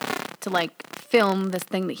day to like film this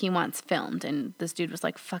thing that he wants filmed, and this dude was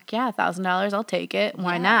like, "Fuck yeah, $1,000, I'll take it.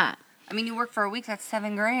 Why not?" I mean, you work for a week, that's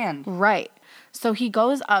 $7,000. Right. So he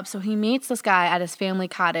goes up. So he meets this guy at his family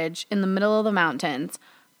cottage in the middle of the mountains.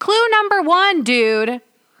 Clue number 1, dude.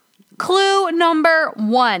 Clue number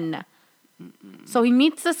 1. So he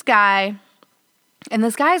meets this guy, and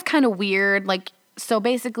this guy is kind of weird. Like, so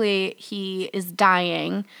basically, he is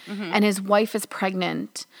dying, and his wife is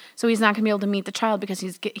pregnant. So he's not gonna be able to meet the child because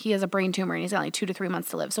he has a brain tumor, and he's got like 2 to 3 months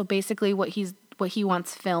to live. So basically, what he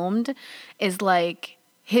wants filmed is like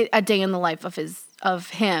a day in the life of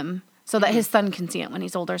him, so that his son can see it when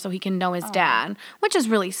he's older, so he can know his dad, which is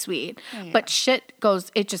really sweet. Yeah. But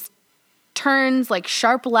it just turns like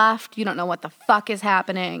sharp left. You don't know what the fuck is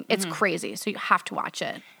happening. It's crazy. So you have to watch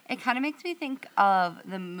it. It kind of makes me think of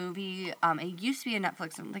the movie, it used to be a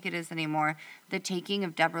Netflix, I don't think it is anymore, The Taking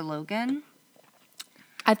of Deborah Logan.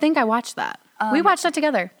 I think I watched that. We watched that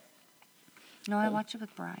together. No, I watched it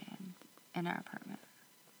with Brian in our apartment.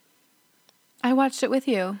 I watched it with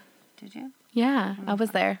you. Did you? Yeah, I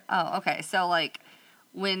was there. Oh, okay. So, like,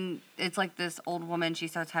 when it's like this old woman, she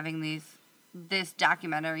starts having this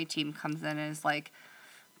documentary team comes in and is like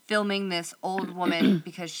filming this old woman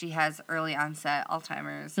because she has early onset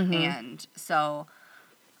Alzheimer's. And so,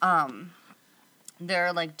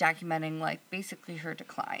 they're like documenting like basically her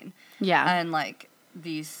decline. Yeah. And like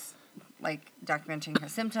these, like documenting her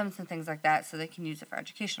symptoms and things like that so they can use it for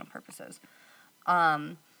educational purposes.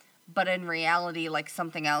 But in reality, like,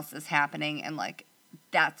 something else is happening, and, like,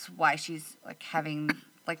 that's why she's, like, having,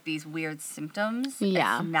 like, these weird symptoms.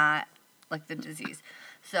 Yeah. It's not, like, the disease.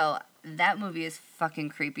 So, that movie is fucking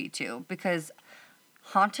creepy, too, because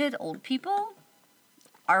haunted old people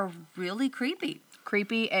are really creepy.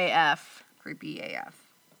 Creepy AF. Creepy AF.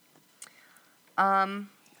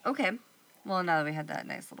 Okay. Well, now that we had that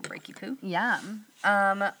nice little breaky poo. Yeah.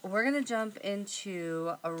 We're going to jump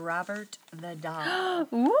into Robert the Doll.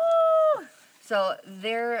 Woo! So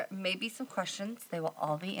there may be some questions. They will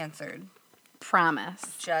all be answered.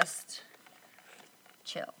 Promise. Just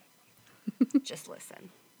chill. Just listen.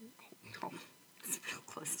 Oh, it's real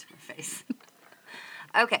close to my face.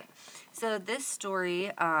 Okay. So this story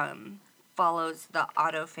follows the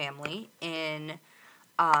Otto family in,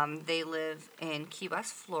 they live in Key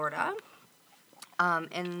West, Florida.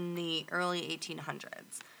 In the early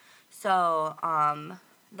 1800s. So,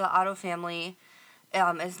 the Otto family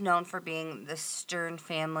is known for being the stern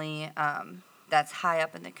family that's high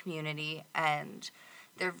up in the community, and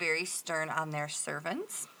they're very stern on their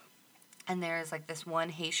servants. And there's, like, this one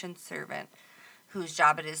Haitian servant whose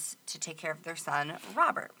job it is to take care of their son,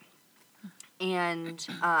 Robert. And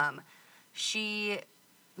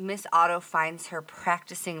Miss Otto finds her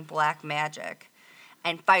practicing black magic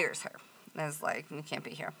and fires her. Is like, you can't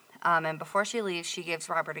be here. And before she leaves, she gives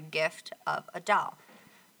Robert a gift of a doll.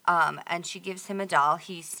 And she gives him a doll.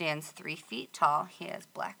 He stands 3 feet tall. He has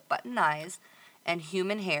black button eyes and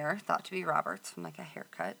human hair, thought to be Robert's from like a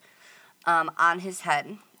haircut, on his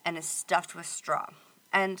head, and is stuffed with straw.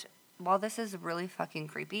 And while this is really fucking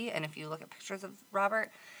creepy, and if you look at pictures of Robert,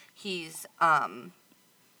 he's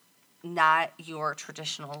not your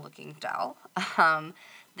traditional looking doll.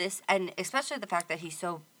 And especially the fact that he's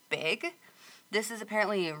so big, this is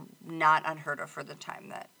apparently not unheard of for the time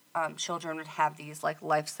that children would have these like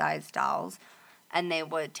life-size dolls, and they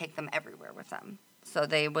would take them everywhere with them. So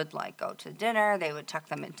they would like go to dinner, they would tuck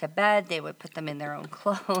them into bed, they would put them in their own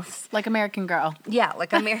clothes. Like American Girl. Yeah,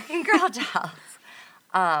 like American Girl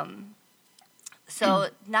dolls. So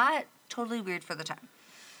not totally weird for the time.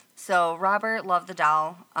 So Robert loved the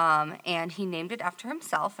doll, and he named it after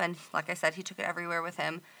himself, and like I said, he took it everywhere with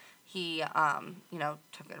him. He,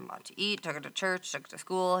 took it out to eat, took it to church, took it to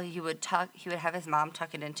school. He would have his mom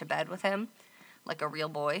tuck it into bed with him, like a real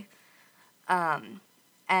boy.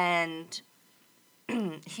 And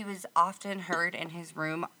he was often heard in his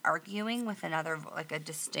room arguing with another, like a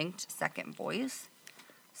distinct second voice.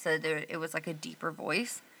 So it was like a deeper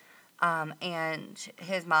voice. And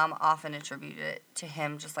his mom often attributed it to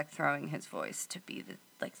him just like throwing his voice to be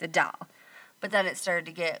the doll. But then it started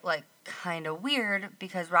to get like kind of weird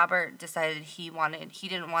because Robert decided he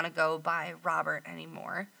didn't want to go by Robert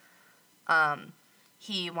anymore.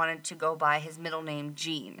 He wanted to go by his middle name,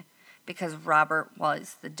 Gene, because Robert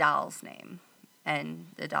was the doll's name, and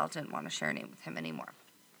the doll didn't want to share a name with him anymore.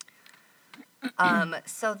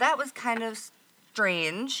 So that was kind of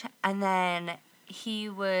strange. And then he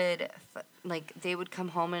would, they would come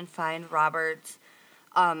home and find Robert's,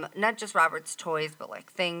 not just Robert's toys, but,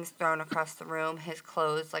 like, things thrown across the room, his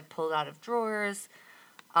clothes, like, pulled out of drawers,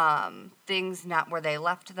 things not where they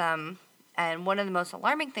left them. And one of the most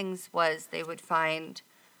alarming things was they would find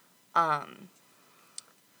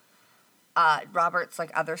Robert's,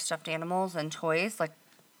 like, other stuffed animals and toys, like,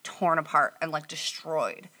 torn apart and, like,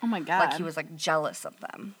 destroyed. Oh, my God. Like, he was, like, jealous of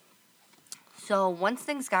them. So once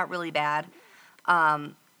things got really bad,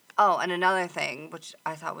 and another thing, which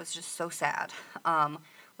I thought was just so sad,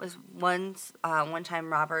 was one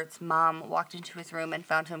time Robert's mom walked into his room and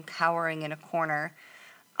found him cowering in a corner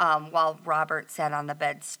while Robert sat on the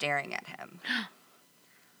bed staring at him.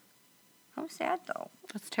 How sad, though.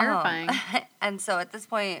 That's terrifying. And so at this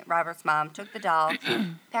point, Robert's mom took the doll,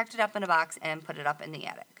 packed it up in a box, and put it up in the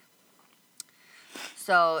attic.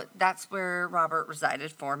 So that's where Robert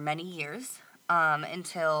resided for many years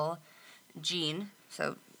until Gene,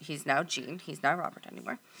 so he's now Gene, he's not Robert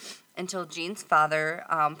anymore, until Gene's father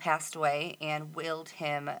passed away and willed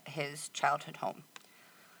him his childhood home.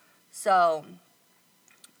 So,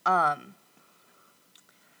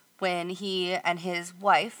 when he and his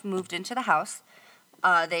wife moved into the house,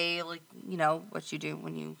 they, like, you know, what you do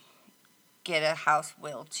when you get a house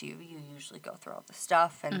willed to you, you usually go through all the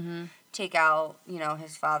stuff and take out, you know,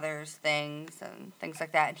 his father's things and things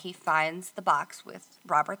like that. And he finds the box with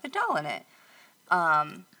Robert the doll in it.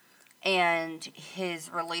 And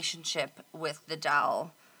his relationship with the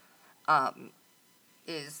doll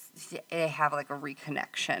they have like a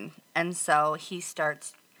reconnection. And so he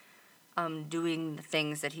starts doing the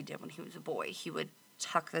things that he did when he was a boy. He would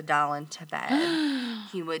tuck the doll into bed.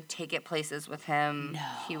 He would take it places with him. No.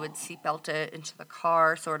 He would seatbelt it into the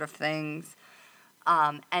car, sort of things.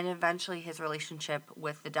 And eventually his relationship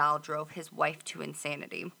with the doll drove his wife to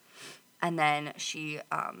insanity. And then she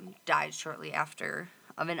died shortly after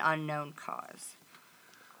of an unknown cause.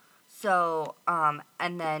 So,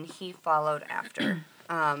 and then he followed after.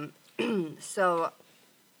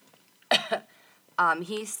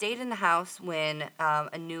 He stayed in the house when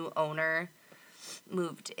a new owner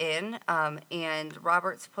moved in, and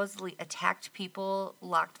Robert supposedly attacked people,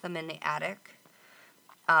 locked them in the attic,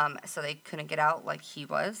 so they couldn't get out like he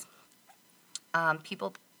was.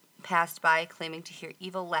 People passed by claiming to hear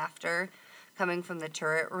evil laughter coming from the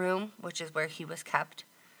turret room, which is where he was kept.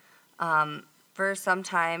 For some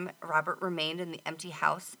time, Robert remained in the empty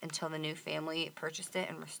house until the new family purchased it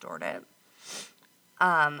and restored it.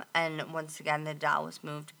 And once again, the doll was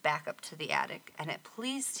moved back up to the attic, and it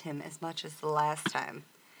pleased him as much as the last time,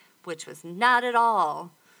 which was not at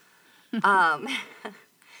all.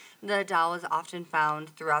 The doll was often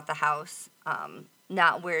found throughout the house,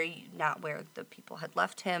 not where the people had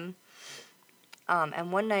left him.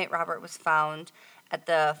 And one night, Robert was found at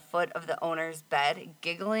the foot of the owner's bed,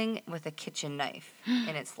 giggling with a kitchen knife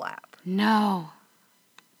in its lap. No.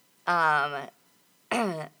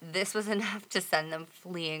 This was enough to send them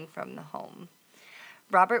fleeing from the home.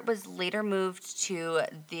 Robert was later moved to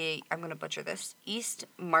the, I'm going to butcher this, East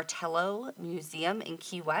Martello Museum in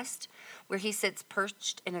Key West, where he sits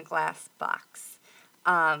perched in a glass box.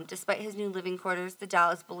 Despite his new living quarters, the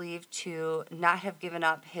doll is believed to not have given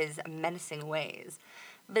up his menacing ways.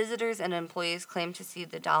 Visitors and employees claim to see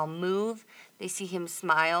the doll move. They see him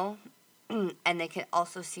smile, and they can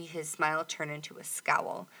also see his smile turn into a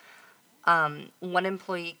scowl. One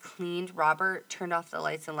employee cleaned Robert, turned off the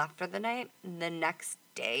lights, and left for the night. The next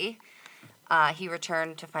day, he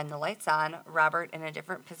returned to find the lights on, Robert in a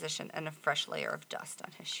different position, and a fresh layer of dust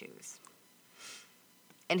on his shoes.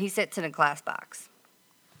 And he sits in a glass box.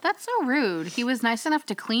 That's so rude. He was nice enough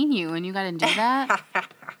to clean you, and you got to do that?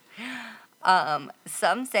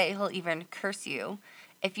 Some say he'll even curse you.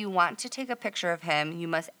 If you want to take a picture of him, you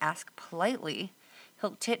must ask politely.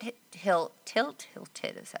 He'll tilt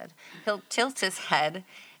his head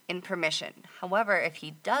in permission. However, if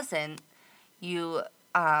he doesn't,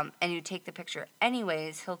 and you take the picture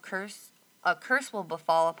anyways, he'll curse. A curse will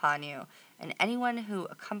befall upon you and anyone who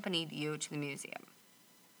accompanied you to the museum.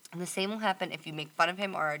 And the same will happen if you make fun of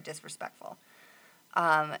him or are disrespectful.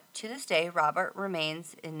 To this day, Robert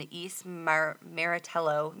remains in the East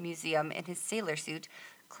Maritello Museum in his sailor suit,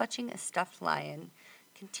 clutching a stuffed lion,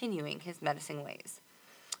 continuing his menacing ways.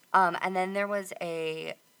 And then there was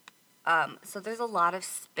so there's a lot of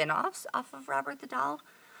spin-offs off of Robert the Doll.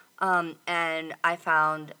 And I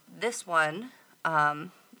found this one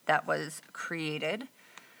that was created.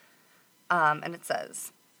 And it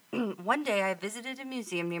says, one day I visited a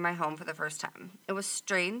museum near my home for the first time. It was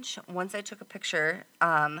strange once I took a picture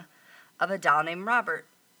of a doll named Robert.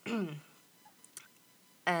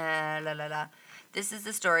 This is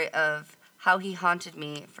the story of how he haunted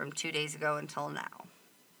me from 2 days ago until now.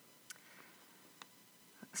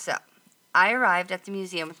 So, I arrived at the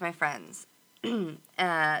museum with my friends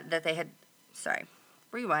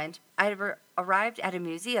rewind. I had arrived at a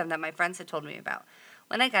museum that my friends had told me about.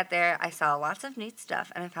 When I got there, I saw lots of neat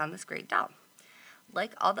stuff, and I found this great doll.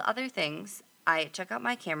 Like all the other things, I took out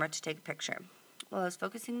my camera to take a picture. While I was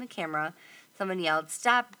focusing the camera, someone yelled,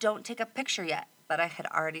 "Stop, don't take a picture yet," but I had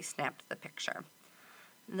already snapped the picture.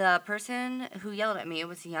 The person who yelled at me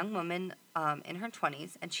was a young woman in her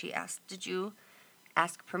 20s, and she asked, "Did you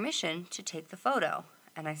ask permission to take the photo?"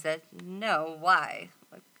 And I said, "No, why?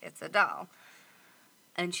 Like, it's a doll."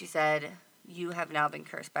 And she said, "You have now been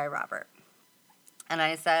cursed by Robert." And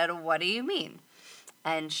I said, "What do you mean?"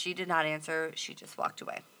 And she did not answer. She just walked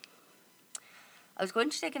away. I was going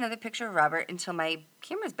to take another picture of Robert until my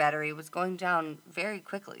camera's battery was going down very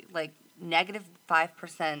quickly, like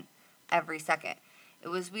 -5% every second. It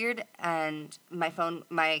was weird, and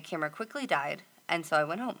my camera quickly died, and so I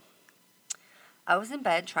went home. I was in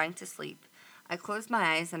bed trying to sleep. I closed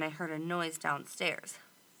my eyes and I heard a noise downstairs.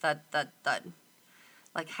 Thud, thud, thud.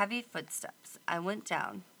 Like heavy footsteps. I went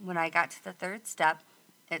down. When I got to the third step,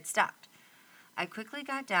 it stopped. I quickly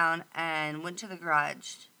got down and went to the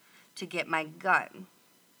garage to get my gun.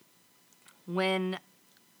 Then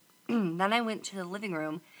I went to the living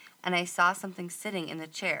room and I saw something sitting in the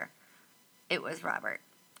chair. It was Robert.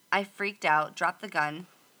 I freaked out, dropped the gun.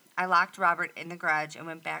 I locked Robert in the garage and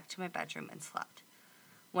went back to my bedroom and slept.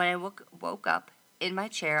 When I woke up in my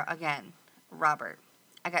chair again, Robert.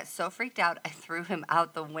 I got so freaked out, I threw him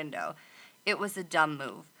out the window. It was a dumb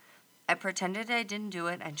move. I pretended I didn't do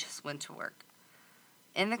it and just went to work.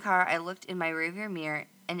 In the car, I looked in my rearview mirror,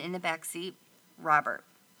 and in the back seat, Robert.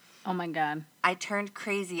 Oh my God. I turned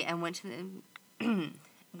crazy and went to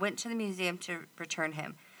the museum to return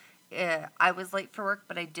him. I was late for work,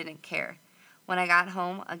 but I didn't care. When I got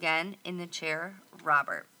home again in the chair,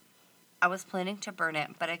 Robert. I was planning to burn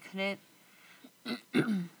it, but I couldn't.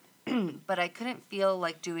 But I couldn't feel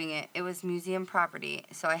like doing it. It was museum property,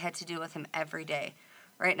 so I had to deal with him every day.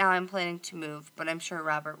 Right now I'm planning to move, but I'm sure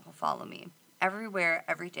Robert will follow me. Everywhere,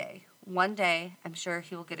 every day. One day, I'm sure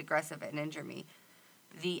he will get aggressive and injure me.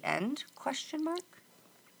 The end? Question mark?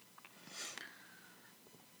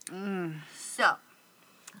 So,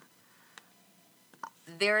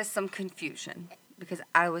 there is some confusion, because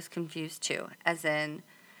I was confused too, as in,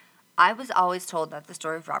 I was always told that the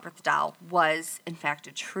story of Robert the Doll was, in fact,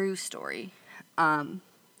 a true story. And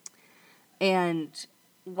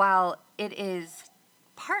while it is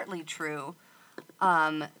partly true,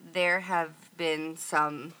 there have been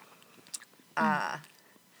some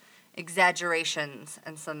exaggerations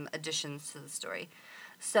and some additions to the story.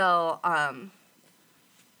 So,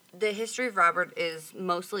 the history of Robert is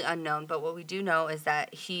mostly unknown, but what we do know is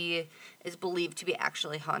that he is believed to be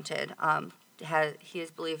actually haunted. He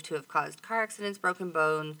is believed to have caused car accidents, broken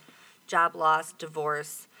bones, job loss,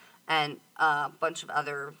 divorce, and a bunch of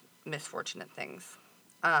other misfortunate things.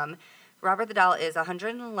 Robert the Doll is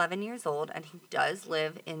 111 years old, and he does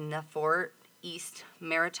live in the Fort East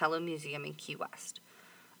Maritello Museum in Key West.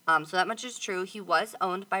 So that much is true. He was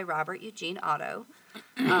owned by Robert Eugene Otto.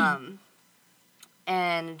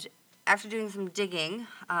 And after doing some digging,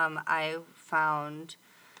 I found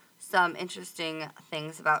some interesting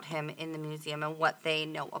things about him in the museum and what they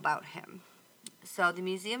know about him. So the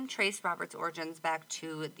museum traced Robert's origins back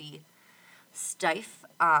to the Steiff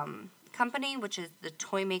Company, which is the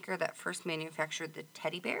toy maker that first manufactured the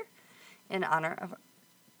teddy bear in honor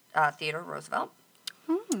of Theodore Roosevelt.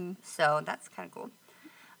 So that's kind of cool.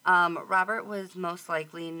 Robert was most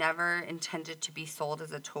likely never intended to be sold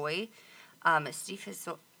as a toy. A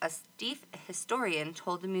Steiff historian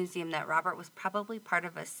told the museum that Robert was probably part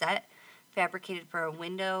of a set fabricated for a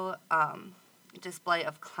window display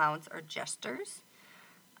of clowns or jesters.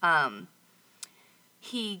 And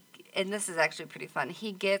this is actually pretty fun,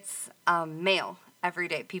 he gets mail every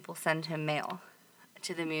day. People send him mail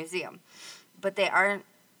to the museum. But they aren't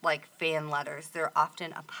like fan letters. They're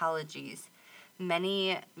often apologies.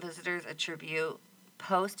 Many visitors attribute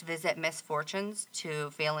post-visit misfortunes to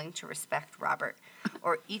failing to respect Robert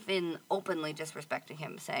or even openly disrespecting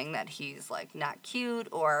him, saying that he's, like, not cute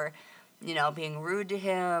or, you know, being rude to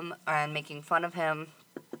him and making fun of him.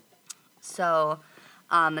 So,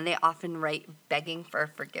 and they often write begging for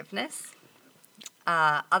forgiveness.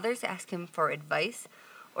 Others ask him for advice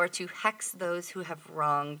or to hex those who have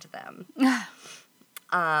wronged them.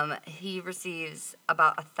 He receives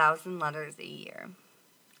about 1,000 letters a year,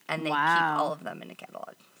 and they keep all of them in a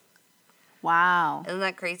catalog. Wow. Isn't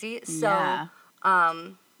that crazy? Yeah.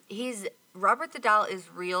 So, Robert the Doll is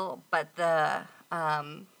real, but the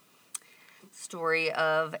story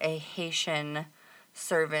of a Haitian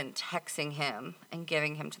servant hexing him and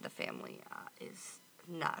giving him to the family is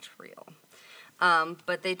not real.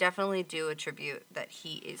 But they definitely do attribute that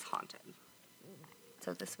he is haunted.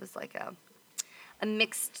 So this was like a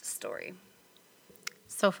mixed story.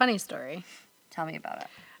 So funny story. Tell me about it.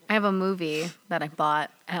 I have a movie that I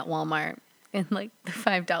bought at Walmart in like the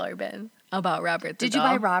 $5 bin about Robert the Did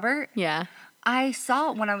Doll. you buy Robert? Yeah. I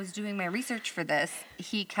saw when I was doing my research for this,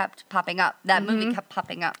 he kept popping up. That movie kept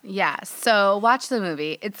popping up. Yeah. So watch the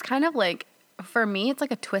movie. It's kind of like, for me, it's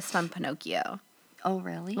like a twist on Pinocchio. Oh,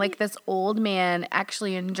 really? Like this old man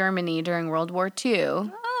actually in Germany during World War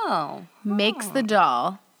II makes the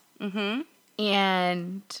doll. Mm-hmm.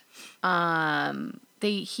 And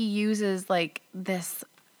he uses like this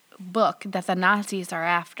book that the Nazis are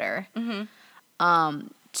after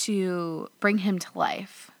to bring him to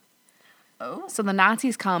life. Oh. So the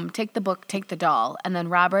Nazis come, take the book, take the doll, and then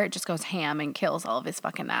Robert just goes ham and kills all of his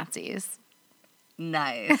fucking Nazis.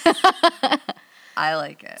 Nice. I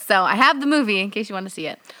like it. So I have the movie in case you want to see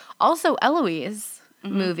it. Also, Eloise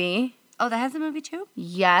movie. Oh, that has a movie too?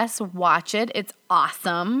 Yes, watch it. It's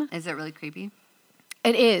awesome. Is it really creepy?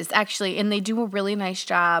 It is, actually, and they do a really nice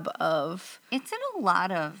job of... It's in a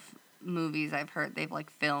lot of movies I've heard they've, like,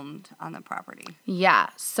 filmed on the property. Yeah,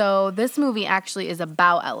 so this movie actually is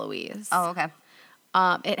about Eloise. Oh, okay.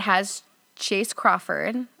 It has Chase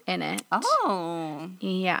Crawford in it. Oh.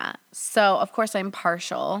 Yeah, so, of course, I'm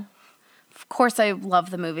partial. Of course, I love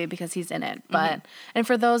the movie because he's in it, but... And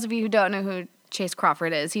for those of you who don't know who Chase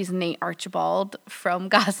Crawford is, he's Nate Archibald from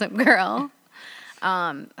Gossip Girl.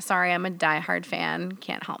 Sorry, I'm a diehard fan.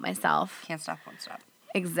 Can't help myself. Can't stop, won't stop.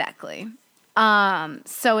 Exactly.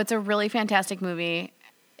 So it's a really fantastic movie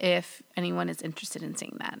if anyone is interested in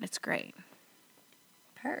seeing that. It's great.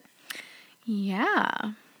 Perfect.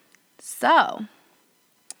 Yeah. So.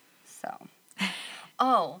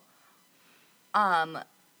 Oh.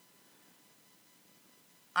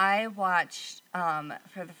 I watched,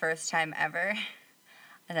 for the first time ever,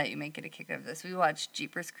 I thought you might get a kick out of this. We watched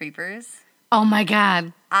Jeepers Creepers. Oh my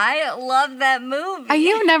God. I love that movie.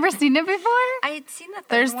 You've never seen it before? I had seen the third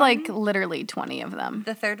There's one. like literally 20 of them.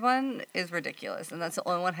 The third one is ridiculous, and that's the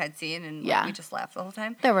only one I'd seen, and Yeah. we just laughed the whole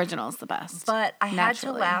time. The original is the best. But I had to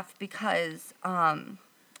Naturally. laugh because,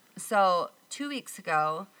 so 2 weeks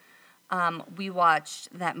ago, we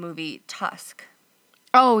watched that movie Tusk.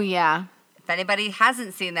 Oh, yeah. If anybody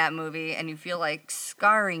hasn't seen that movie and you feel like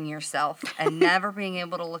scarring yourself and never being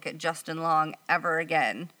able to look at Justin Long ever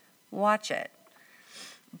again, watch it.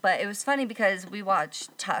 But it was funny because we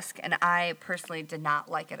watched Tusk, and I personally did not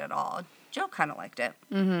like it at all. Joe kind of liked it.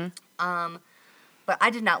 Mm-hmm. But I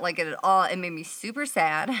did not like it at all. It made me super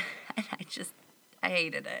sad, and I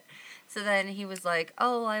hated it. So then he was like,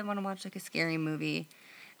 oh, I want to watch like a scary movie.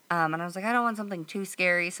 And I was like, I don't want something too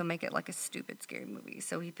scary, so make it like a stupid scary movie.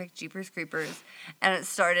 So he picked Jeepers Creepers, and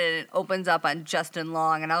it opens up on Justin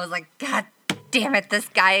Long, and I was like, God damn it, this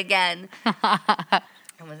guy again. I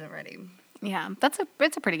wasn't ready. Yeah, it's a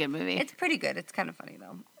pretty good movie. It's pretty good. It's kind of funny,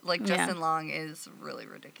 though. Like, Justin Long is really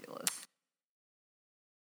ridiculous.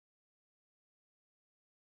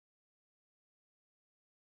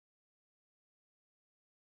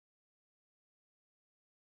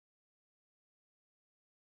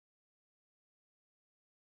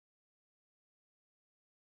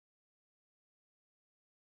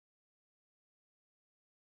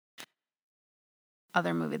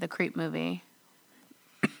 Other movie, the Creep movie.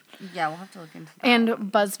 Yeah, we'll have to look into that. And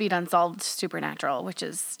BuzzFeed Unsolved Supernatural, which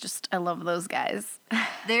is just, I love those guys.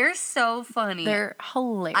 They're so funny. They're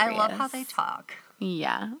hilarious. I love how they talk.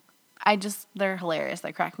 Yeah. They're hilarious.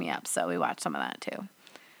 They crack me up. So we watched some of that too.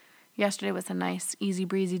 Yesterday was a nice, easy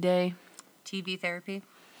breezy day. TV therapy.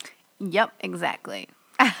 Yep, exactly.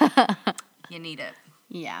 You need it.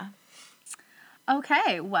 Yeah.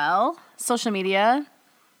 Okay, well, social media.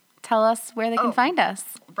 Tell us where they can find us.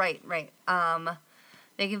 Right.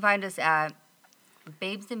 They can find us at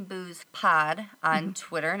Babes and Booze Pod on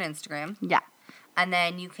Twitter and Instagram. Yeah. And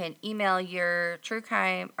then you can email your not true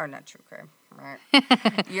crime,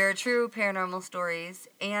 your true paranormal stories.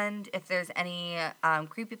 And if there's any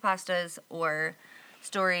creepypastas or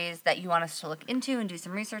stories that you want us to look into and do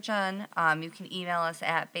some research on, you can email us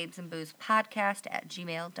at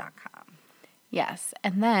babesandboozepodcast@gmail.com. Yes.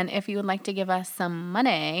 And then if you would like to give us some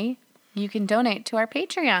money, you can donate to our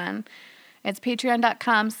Patreon. It's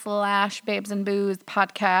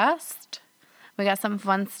patreon.com/babesandboozepodcast. We got some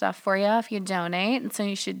fun stuff for you if you donate, and so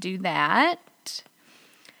you should do that.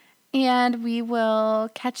 And we will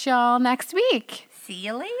catch y'all next week. See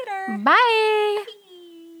you later. Bye.